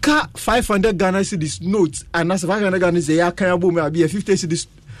sika 500 Ghana cedis note and as 500 Ghana cedis ya kan abo me abi 50 cedis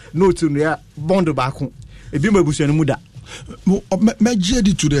note no ya bond back ebi mabusu no muda me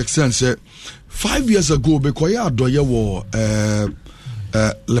jedi to the extent say 5 years ago because ya adoye wo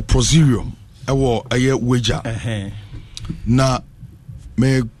leprosarium ewo eye wager na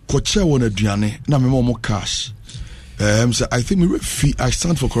me koche won aduane na me mo cash so I think me fee I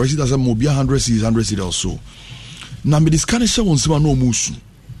stand for correction that's a mobile 100 cedis or so na me this kind of show on sima no musu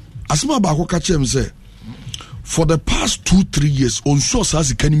asema ba ko kache me say for the past 2-3 years on so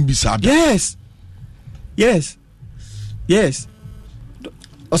as can be sad. Yes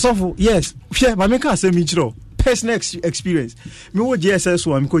Osofo, yes. Share, but me can't say me chiro. Personal experience. Me wo GSS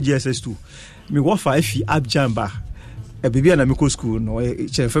 1, me ko GSS 2. Me wo 5 fi Abjamba. E bibi na me ko school no. E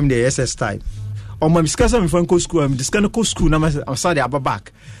from the SS time. O ma miskasa me fan ko school, me diska na ko school na ma Saturday aba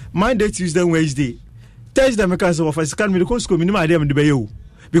back. Monday, Tuesday, Wednesday. Thursday me can say wo fa scan me ko school me ma dey me be you.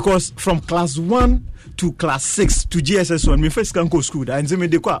 Because from class 1 to class 6 to GSS 1 me first can go school da nze me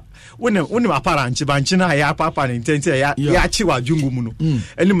de kwa when my parents banchi na ya papa na intenti ya chi wa jungu mu no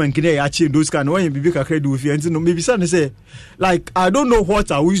any man kine ya chi those kind when you bibi kakra do fi nti no maybe say like I don't know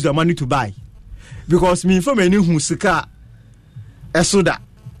what I will use the money to buy because me for many hu sika esoda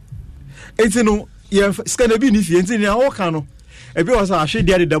enti no ye scan bi ni fi enti ni awo kan no e bi was ahwe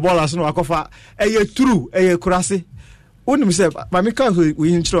dia the ballers no akofa eye true eye kurase when me say but me car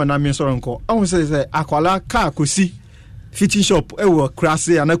we intro na me so nko I want say akwala car kosi fitting shop e wo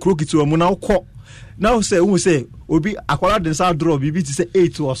krase ana krokiti o mu na ukọ now say we say obi akwala den sa draw bibi ti say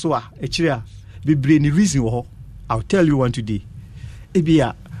 8 or so a kire a bibre ni reason wo I'll tell you one today e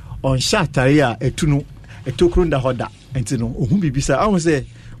bia on shatare a etunu etokru nda hoda enti no ohun bibi say I want say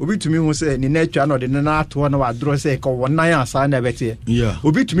obi tumi hu say ni na atwa na de na ato na wa draw say ko wonan asa na bete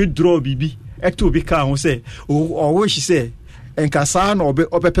obi tumi draw bibi eto bi ka ho say o wish say enkasa na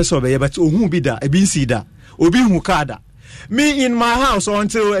obe pese obe but ohun bi da ebi nsi da obi hu ka da me in my house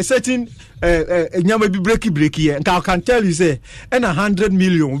until a certain nyama bi break here and I can tell you say and 100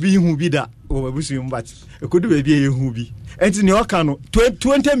 million bi hu bi da o busu but e kodu be bi e hu bi enti ne o ka no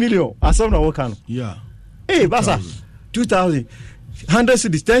 20 million asem na o ka no basa 2000 100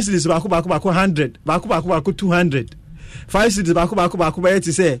 cedis 10 cedis baako 100 baako 200 5 cedis baako ba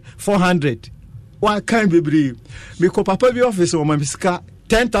yeti say 400 why can't be brave me ko papa bi office o ma misika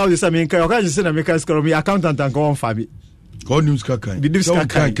 10,000 say me kan o ka say na me kan skoro me accountant and go on fa bi God news kakai bi news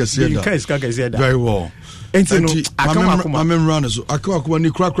kakai da very well enti no akama I'm run so akwa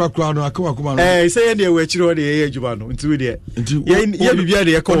ni kra no akwa say dey we chiro dey ye adwuma no enti we dey ye bibia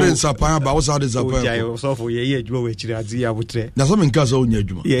dey ko den sapan ba wo sa dey sapan ko so for ye adwuma we chiro adi abotre na so me nka so onya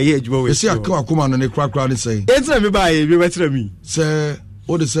adwuma ye adwuma we say akwa no ni kra ni say enti na me ba ye bi betra mi say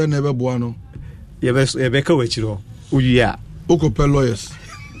o de say na be boa no ye be ka we chiro uya okopel lawyers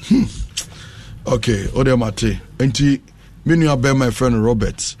okay o de mate enti me nua be my friend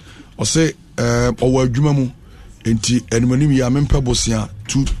Robert o say owa adwuma mu enti enmanim ya mempa bosia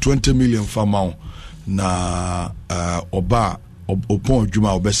 20 million famao na oba opon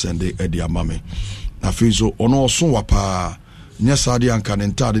adwuma obesende edi amame na fizo ono oso wapa nya sade anka ne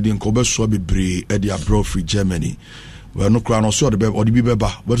ntade de nko beso bebre edi abro free Germany we no kra no so de bi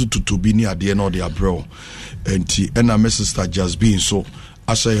beba wetu tutu bi ni ade na de abro enti ena my sister just being so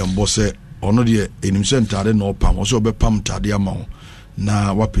asa yambo se ono de enim se ntade no pam o so obepam ntade ama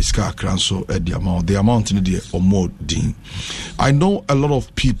na wapiska akranso edi ama the amount ni de omo din. I know a lot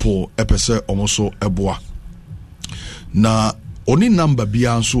of people epese omoso eboa na oni number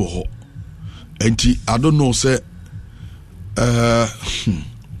bia nso ho enti I don't know say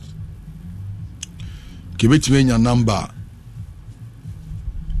kebetime nya number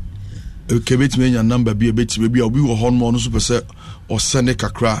bia betime bia obi wo hon mo no so pese o sende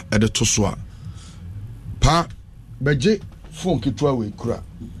kakra ede to so a pa beje phone kitwa we kura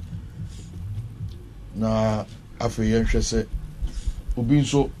na afi yenhwe se obi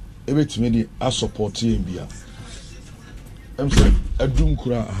nso ebetime di a support yen bia say adum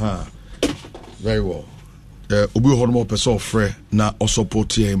kura very well obi hon mo pese ofre na o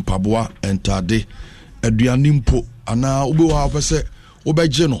support yen paboa entade aduane mpo ana obi wa pese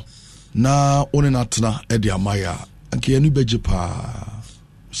obeje no na one natna edi amaya anke yanu beje pa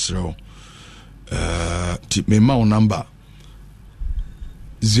so tip me ma number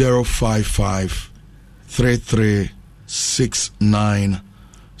 0553369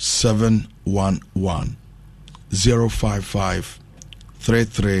 711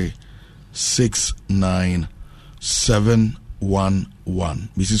 0553369 711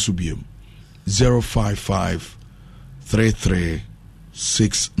 Mrs. Subium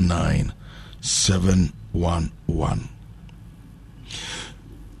 0553369 711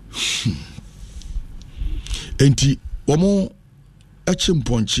 enti womo eche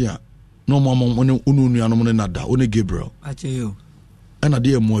mponchi a no mama ne unu nuanom ne nada one Gabriel acheyo ana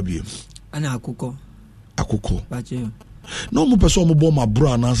de emu abiem ana akukọ acheyo no mo person mo bo ma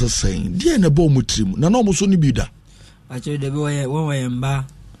bro na sen de na bo mo trim na no mo so ni bi da acheyo de bo ye won we mba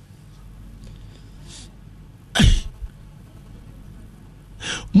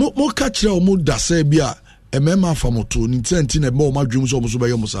mo ka kire o mo da se bi a emema afamoto ni tenti na bo ma dwum so mo so be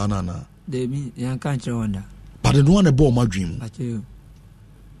ye mo sa na na de bi yan kan kire wonda but the one na bo ma dwum acheyo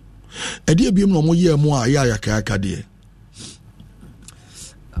edi abiem no mo ye mo a ya yakaka de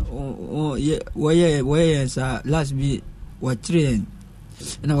woye sa last be what train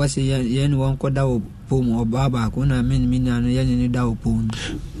na wase yen won koda wo pom obaba ko na min na no yen ni da wo pom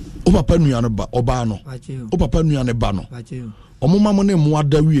o papa nua no ba oba no o papa nua ne ba no omoma mo ne mo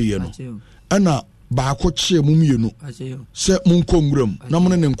ada wiye no ana ba ko kye mo mienu se mo nkonguram na mo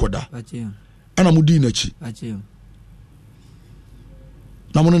ne nkoda ana mo di na chi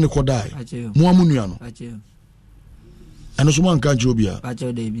na mo ne koda mo amu nua no ana so man kan jobia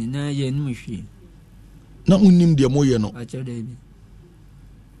acho de bi na ye nmu hwi na unnim de mo ye no acho de bi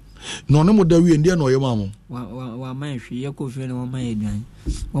no ne mo da wie ndie na oye ma mo wa man hwi ye ko hwi na mo man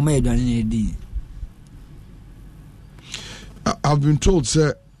eduan na edi. I've been told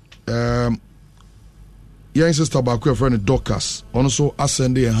say young sister back a friend Dorcas also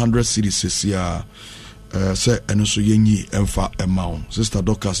ascend 100 cities here say and so yenyi emfa amount sister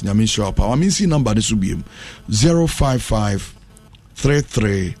Dorcas nyame show pa I mean see number this will be 055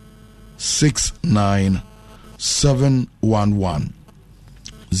 33 69 711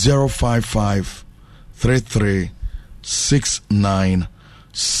 055 33 69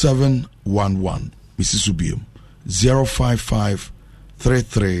 711 Mrs. Subium 055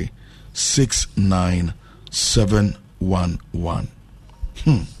 33 69 711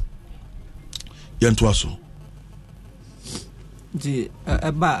 Yantuaso di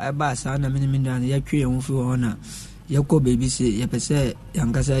eba sa na mini na ya twe hu fi hona ya ko baby se ya pese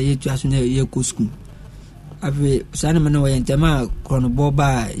yankasa ya tuaso na ya ko school afi sa na me no yentema krono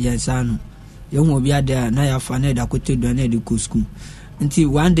boba yansano ya hu obi ada na ya fa na da kote do na de ko school nti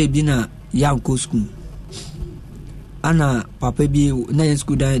one day bi na ya ko school ana papa bi na ya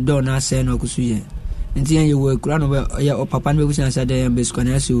school da do na se no kusu ye nti ya wo kura no ya papa no be kusa sa da ya be school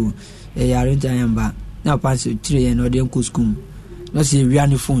na so ya renta yamba na pass 3 ye no de ko school no se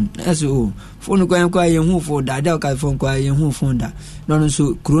wiane phone na so phone kwa ye hu phone da ka phone kwa ye hu phone da no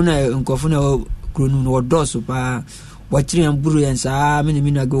so corona nkofo na corona no doso pa watiri amburu yen sa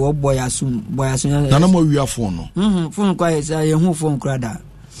mini na go boy asum na na mo wia phone no phone kwa ye sa ye hu phone kra da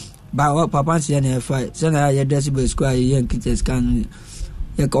ba papa se na fa se na ye dress be school ye nkite scan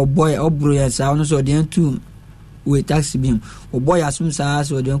ye ko boy oburu yen sa no so de tu we taxi bim o boy asum sa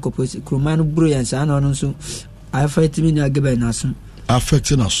so de ko post kroma no buru yen sa no so affect me na gebe na so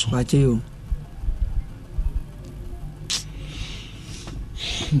affect na so ba che yo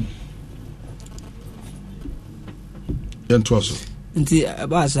Yantuaso nti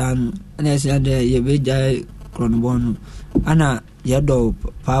ba sa no na se de ye be jai kronbon ana ye do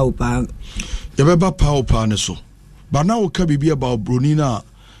pa ye be ba pa ne so ba na wo ka bibia ba broni na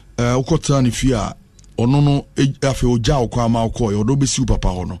ukota ne fia ono no afi oja okwa ma okọ yodo be si papa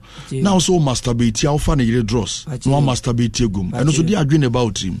ho no na so masturbate ya ofa ne yire dross no masturbate egum eno so di adwene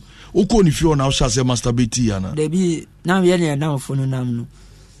about him ukọ ne fia na wo shase masturbate ya na debi na ye ne na ofunu nam no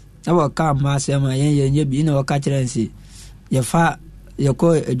na wo ka ma se ma ye bi na wo ka kire nsi ye fa ye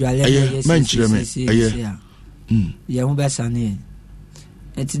ko edwale ye menchire me ye hu be sane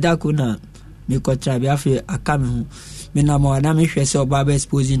etidako na me ko trabi afi aka me hu me na mo na me hwese oba be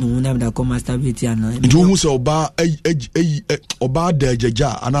expose no na da ko masturbate ana nti hu se oba oba da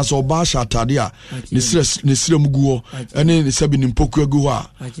jaja ana so oba shatade a ne sire muguo ene ne sabi ne mpoku agu ho a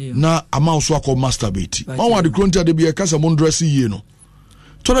na ama so akọ masturbate on wa de kronta de bi kasa mon dress yie no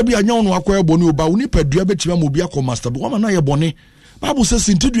tora bi anya no akọ ebo ne oba woni padua betima mo bi akọ masturbate wa na ye bone bible says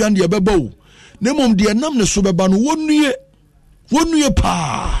intidua ne beba o ne mom de nam ne so beba no wonue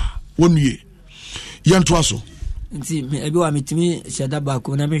pa wonue yantoaso nti me ebi wa mitimi shada ba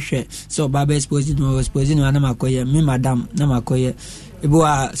ko na me hwe so baba expose no na makoye me madam na makoye ebi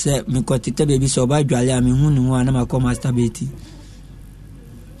wa se me ko tete baby so ba dwale a me hu nu na makọ masturbate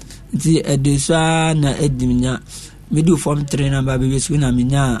nti edesa na edimnya me do form 3 na ba baby so na me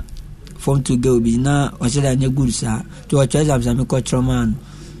nya form 2 go bi na o se da nya good sa to o exam sa me ko trauma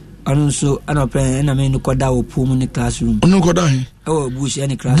anu so ana plan na me no koda wo pum ni classroom onu koda he oh bush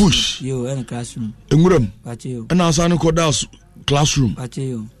any classroom bush yo any classroom enguram pache yo ana asa no koda classroom pache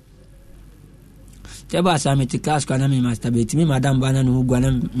yo Teba sameti class kwa na me masturbate me madam bana no gwa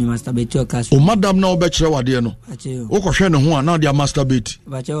na me masturbate o class. O madam na obekire wade no. O ko hwe ne ho a na dia masturbate.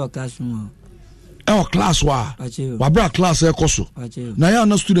 Ba che o class mo. E class wa. Wa bra class e koso. Na ya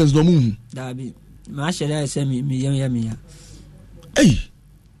na students do mu. Da bi. Ma shele se mi ya. Hey.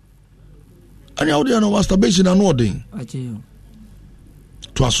 Ani audio no masturbation na no den. Ba che yo.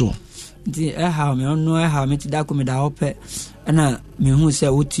 To aso. Di ha me no ha me ti da ko me da hope. Na me hu se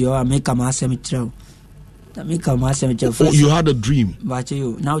utio a make am asem treo. Ta make am asem treo. Oh, you had a dream. Ba che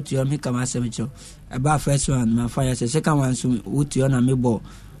yo. Now to make am asem treo. About first one my fire say second one so utio na me bo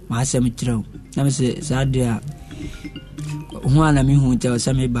ma asem treo. Na me say sadia hu ana me hu treo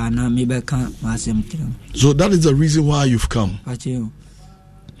se me ba na me be kan ma asem treo. So that is the reason why you've come. Ba che yo.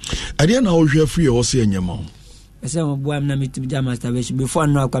 Ade na wo hwe free o se enyema. Ese mo bo am na me to do masturbation before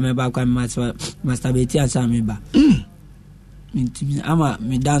no akwa me ba kwa masturbate ansa me ba. Ama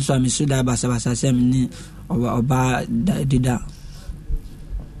me dance wa me suda basa sem ni oba dida.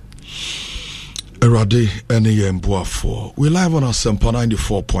 Erade ene ye mboafo. We live on Asempa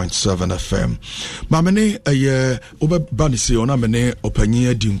 94.7 FM. Ma mene eye oba ni se ona mene opanyin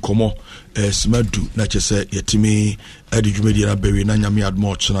adi nkomo smadu na chese yetimi adi dwumedi na bewi na nyame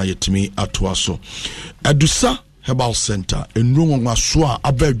admo chena yetimi atoa so. Adusa Herbal Center enru nwa so a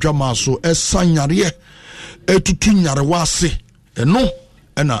abadwama so esanyare etutu nyare wase eno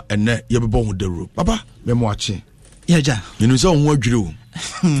ena ene yebebo ho dero papa memo ache yeja yenu se ho adwire o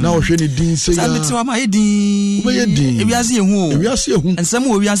na wo hwe ni din se ya sabiti wa ma edin ewiase ehu ensem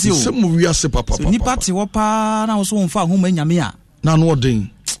wo wiase o ensem wo wiase papa so nipa te wo pa na wo so mfa ho ma nyame a na no odin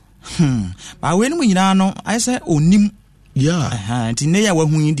ba we ni mu nyina no ayese onim yeah nti ya wa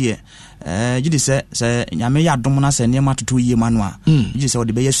hu yi de gidi se nyame ya dom na se nema toto yie manu a gidi se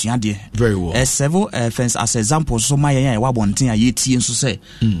ode be yesua de very well several fence as example so ma yan wa bonten a yetie nso se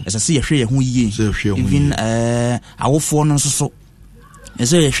se ye hwe ye hu yie even awofo no nso so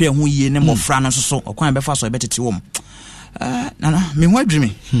ese ye hwe hu yie ne mofra no nso so okwan be fa so be tete wom na me hu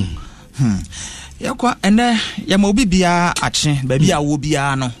adwimi yakwa ene ya ma obi bia ache ba bia wo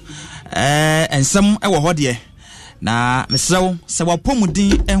bia no ensem e wo ho de na mesrew se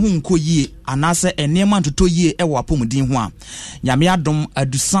wapomudin ehu nko yie anase enema ntoto yie e wapomudin ho a nyame adom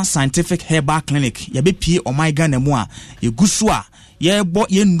adusa scientific herbal clinic ye be pie omaiga na mu a yegusu a ye bo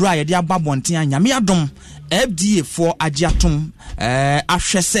ye ndura ye de ababonten a nyame adom FDA for agiatum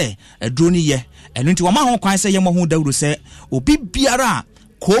ahwese adroni ye enu nti woma ho kwan se ye mo ho dawuro se obi biara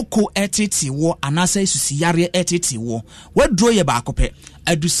koko etiti wo anase susiyare etiti wo wadro ye ba kope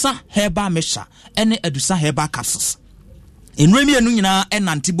adusa herbal mesha ene adusa herbal capsules enremi enu nyina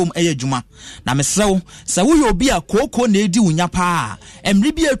enantibom eye djuma na mesrew se wo obi a koko na edi wunya pa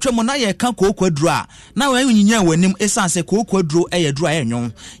emri bi atwam na ye ka koko aduro a na wan nyinya wanim esanse koko aduro eye aduro a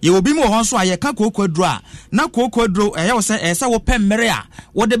enyon ye obi mo ho so a ye ka koko aduro a na koko aduro eye wo se wo pe mmere a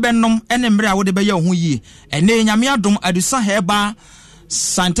wo de benom ene mmere a wo de be ye ho yi ene nyame adom adusa herbal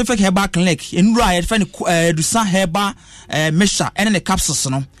scientific herbal clinic enura ye fa adusa herbal mesha ene ne capsules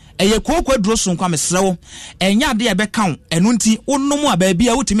no eye kokwa duro so nkwa mesrewo enya de ye be kan enu nti onnom a ba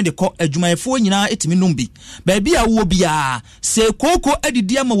bia wotimi de kɔ adwumayefo nyina etimi nombi ba bia wo bia se koko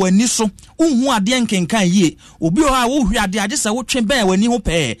adidi ama wani so unhu ade nkenkan yie obi ho a wo hwe ade age se wo twe ba wani ho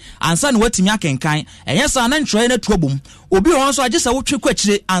pɛ ansa na watimi akenkan enye sa na ntroye na tuobom obi ho so age se wo twe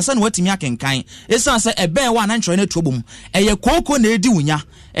kwakire ansa na watimi akenkan esan se ebe wa na ntroye na tuobom eye koko na edi wunya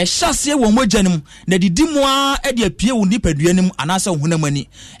ehyasie wo mogyanim na didi moa ede apie wo nipaduanim anasa hunamani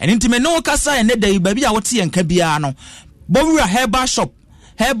ntime no kasa ene dai baby a wote yenka bia no bowura herbal shop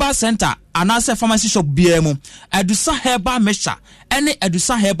herbal center anasa pharmacy shop bia mu adusa herbal mesha ene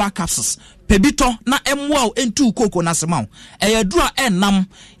adusa herbal capsules pebito na emwa entu koko na semaw eyadura enam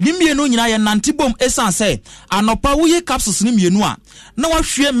limienu nyina ye nantibom esanse anopa wuye capsules ni mienu a na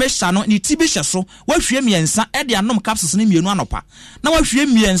wahwe mesha no ni tibi hyeso wahwe miensa ede anom capsules ni mienu anopa na wahwe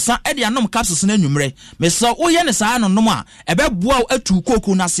miensa ede anom capsules na nwumre mesa woye ne saa anonom a ebeboa atu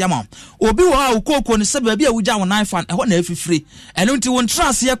koko na semaw obi wo a koko ne sebe bia wugya wo nan fan eho na afifire eno nti won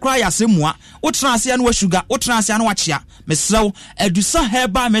trase ye kra ya semua wo trase ya no wa sugar wo trase ya no wa chia mesrew adusa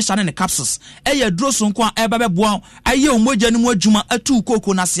herbal mesha ne capsules eye duro so nko a ebebeboa aye omogya ne mu adwuma atu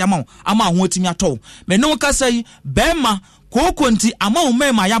koko na siama ama ho atimi atɔ me no kasa yi bema koko nti ama o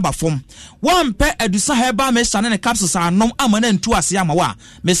mema ya bafom wampe adusa herbal mesha ne capsules anom ama na ntu asiama wa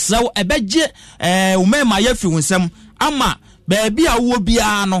mesrew ebegye o mema ya fi wonsam ama baabi a wo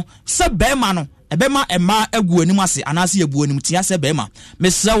bia no se bema no ebema ema agu anim ase anase yabu anim tia se bema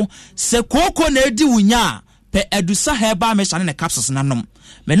mesrew se koko na edi wunya pe adusa herbal mesha ne capsules nanom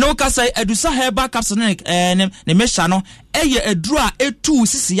me no ka say adusa herbal capsules ne mesha no eye aduru a etu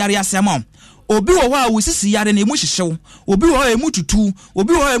sisi yare asema obi wo ha wo sisi yare na emu hyehyew obi wo ha emu tutu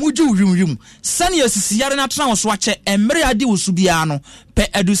obi wo ha emu ju wimwim sane sisi yare na tena wo so ache emre ade wo su bia no pe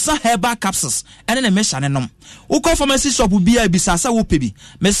adusa herbal capsules ene na mesha ne nom ukọ pharmacy shop bia bisasa wo pebi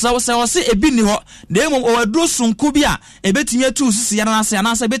mesa wo se wo se ebi ni ho na emu o aduro sunku bia ebetimi atu sisi yare na se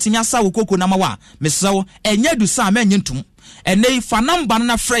anasa ebetimi asa wo koko na mawa mesa wo enye dusa amenye ntum ene fa namba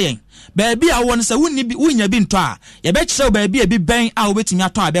na freyen baabi a won se wunni bi wunya bi nto a ye be kire baabi e bi ben a obetimi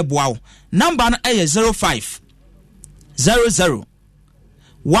ato a be boa wo namba no eye 05 00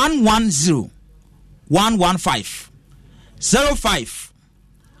 110 115 05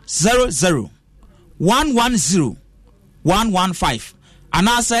 00 110 115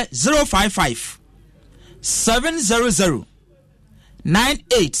 anase 055 700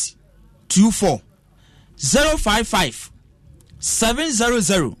 9824 055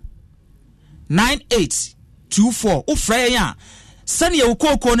 700 9824 ufre ya sani ye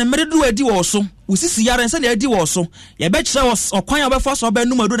ukoko ne meredu edi wo so usisi yare sani edi wo so ye be kire wo okwan obefa so be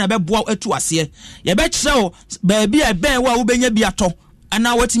numadu na be boa atu ase ye be kire wo baabi e ben wa wo benya bi ato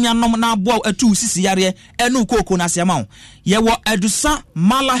ana watimi anom na boa atu usisi yare enu ukoko na se ma wo ye wo adusa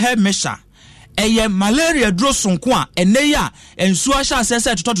mala hair mesha eye malaria dro sonko a ene ya ensu a sha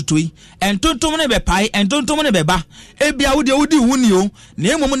sese tototoi entontom ne be pai entontom ne be ba ebia wo de wodi huni o na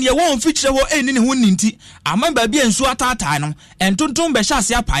emom ne wo mfikire ho eni ne huni nti ama ba bia ensu atata no entontom be sha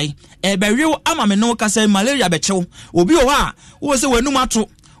se apai e be wi ama me no kasa malaria be chew obi wo ha wo se wanum ato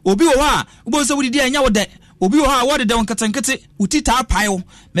obi wo ha wo se wodi anya wo de obi wo ha wo de won katenkete utita apai wo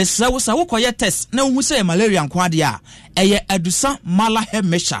mesra wo sa wo koye test na wo se malaria nko ade a eye adusa mala he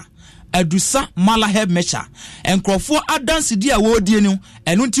mesha adusa mala hair mecha enkrofo adanse di a wodie ni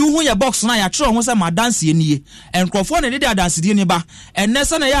enu nti hu ye box na ya kire ho se ma dance enie enkrofo ne de adanse di ni ba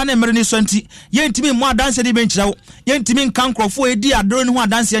enese na ya na emere ni so nti ye ntimi mu adanse di be nkirewo ye ntimi nka enkrofo edi adoro ni hu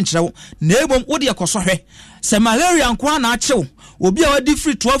adanse nkirewo na ebom wo de ekoso hwe se malaria nko na achew obi a wadi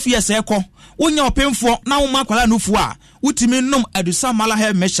free 12 years ekọ wonya opemfo na wo makwala nufu a utimi nom adusa mala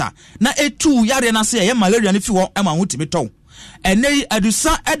hair mecha na etu yare na se ye malaria ni fi ho ema hutimi to ene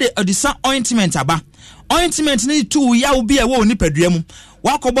adusa ointment aba ointment ni tu ya obi e wo ni paduam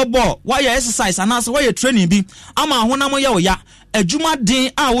wakobobo waya exercise anase waya training bi ama honam ya oya adwuma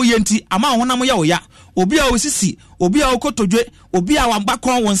den a wo yenti ama honam ya oya obi a osisi obi a okotodwe obi a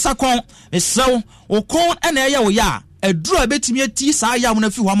wambakon wonsa kon esew okon ena ya oya aduro betimi ati saa ya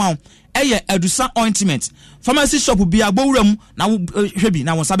wona fi ho ma eye adusa ointment pharmacy shop bi agbowuram na hwebi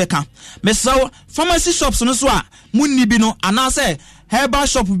na wonsa beka mesaw pharmacy shops no so a munni bi no anase herbal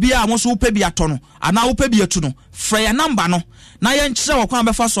shop bi a wonso pe bi ato no ana wo pe bi atu no frɛ number no na ye nkyere wo kwan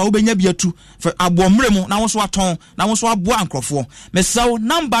befa so wo benya bi atu abomre mu na wonso aton na wonso aboa ankrofo mesaw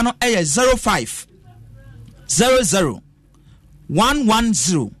number no eye 05 00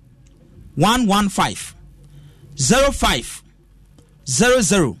 110 115 05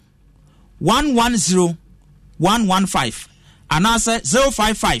 00 110 115 anase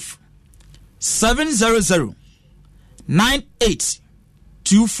 055 700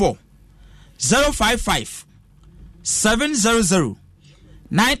 9824 055 700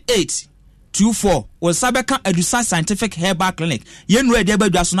 9824 Osabeka Adusa Scientific Herbal Clinic yenu ede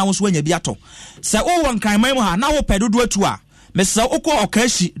badua so na wo so anya bi ato se wo won kan man mu ha na wo pedodo atu a mesa okọ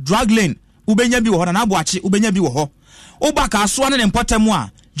okashi drug lane ubenya bi wo ho na aboache ubenya bi wo ho ubaka asoa ne mpotemu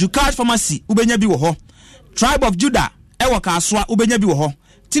a Jukat Pharmacy ubenya bi wo ho Tribe of Judah ewo ka asoa ubenya bi wo ho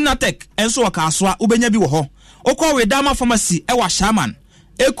Tinatech enso wo ka asoa ubenya bi wo ho okọ Wedama Pharmacy ewa Shaman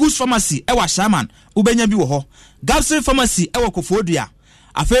Ekus Pharmacy ewa Shaman ubenya bi wo ho Gapsin Pharmacy ewa Kofodua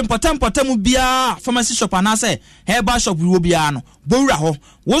afen potem bia pharmacy shop anase herbal shop wo bia no bowura ho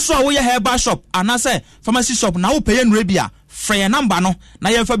wo so a wo ye herbal shop anase pharmacy shop na wo peye nure bia frɛ number no na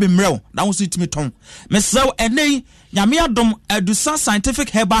ye fa bi mrew na wo so timi ton mesew enei nyame adom Adusa Scientific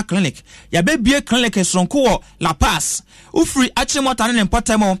Herbal Clinic ya be bie clinic sonko wo La Paz ufri achimota ne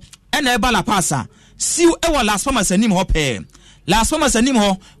potem ena eba La Paz a siw ewa Las Palmas anim ho pe Las Palmas anim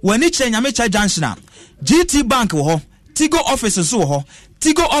ho wani kye nyame kye junction GT Bank wo ho Tigo office so ho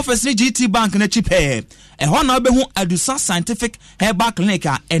Tigo office ni GT Bank na chipe ho na obehu Adusa Scientific Herbal Clinic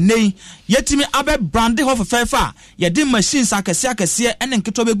a enei yetimi abe brande ho fefa ye di machines akese ene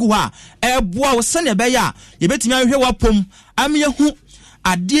nketo begu ho a eboa wo sene be ya ye betimi ahwe wapom amyehu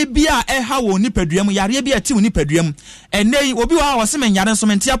ade bia eha wo nipaduam yare bia ti wo nipaduam enei obi wa wo seme nyare nso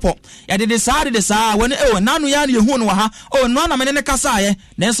mentiapo ye de saa woni nanu ya na yehu no ha no na mene ne kasa ye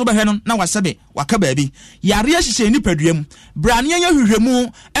na nso behwe no na wasebe waka baabi yare ahihye nipaduam brane ye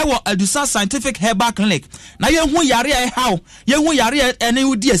hwehwemu ewo Adusa Scientific Herbal Clinic na yehu yare eha yehu yare ene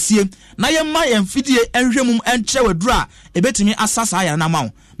udi asie na yɛma yɛn fidie ɛnhwɛ mum ɛnkyɛ wadura ebetumi asasa ayɛ na ma wo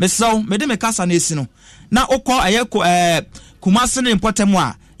mesaw mede me kasa na esi no na okɔ ɛyɛ Kumasi ne Mpɔtam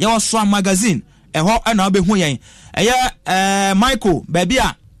a yɛwɔ so magazine ɛhɔ ɛna obehu yɛn ɛyɛ Michael baabi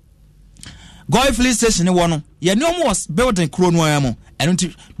a Goy Fleet Station ne wɔ no yɛne ɔmo was building kuro no ɛmo ɛno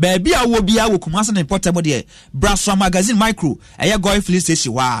nti baabi a wɔ bia wɔ Kumasi ne Mpɔtam deɛ Braso magazine micro ɛyɛ Goy Fleet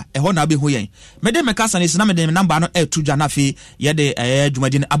Station wa ɛhɔ na obehu yɛn mede me kasa na esi na mede me number no ɛtu dwa na fe yɛde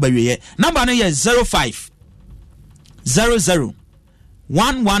dwumadi no abawie number no yɛ 05 00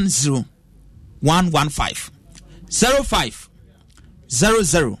 110 115 05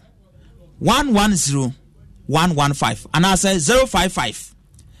 00 110 115 and I say 055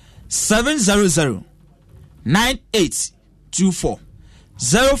 700 9824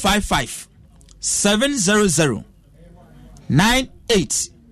 055 700 9824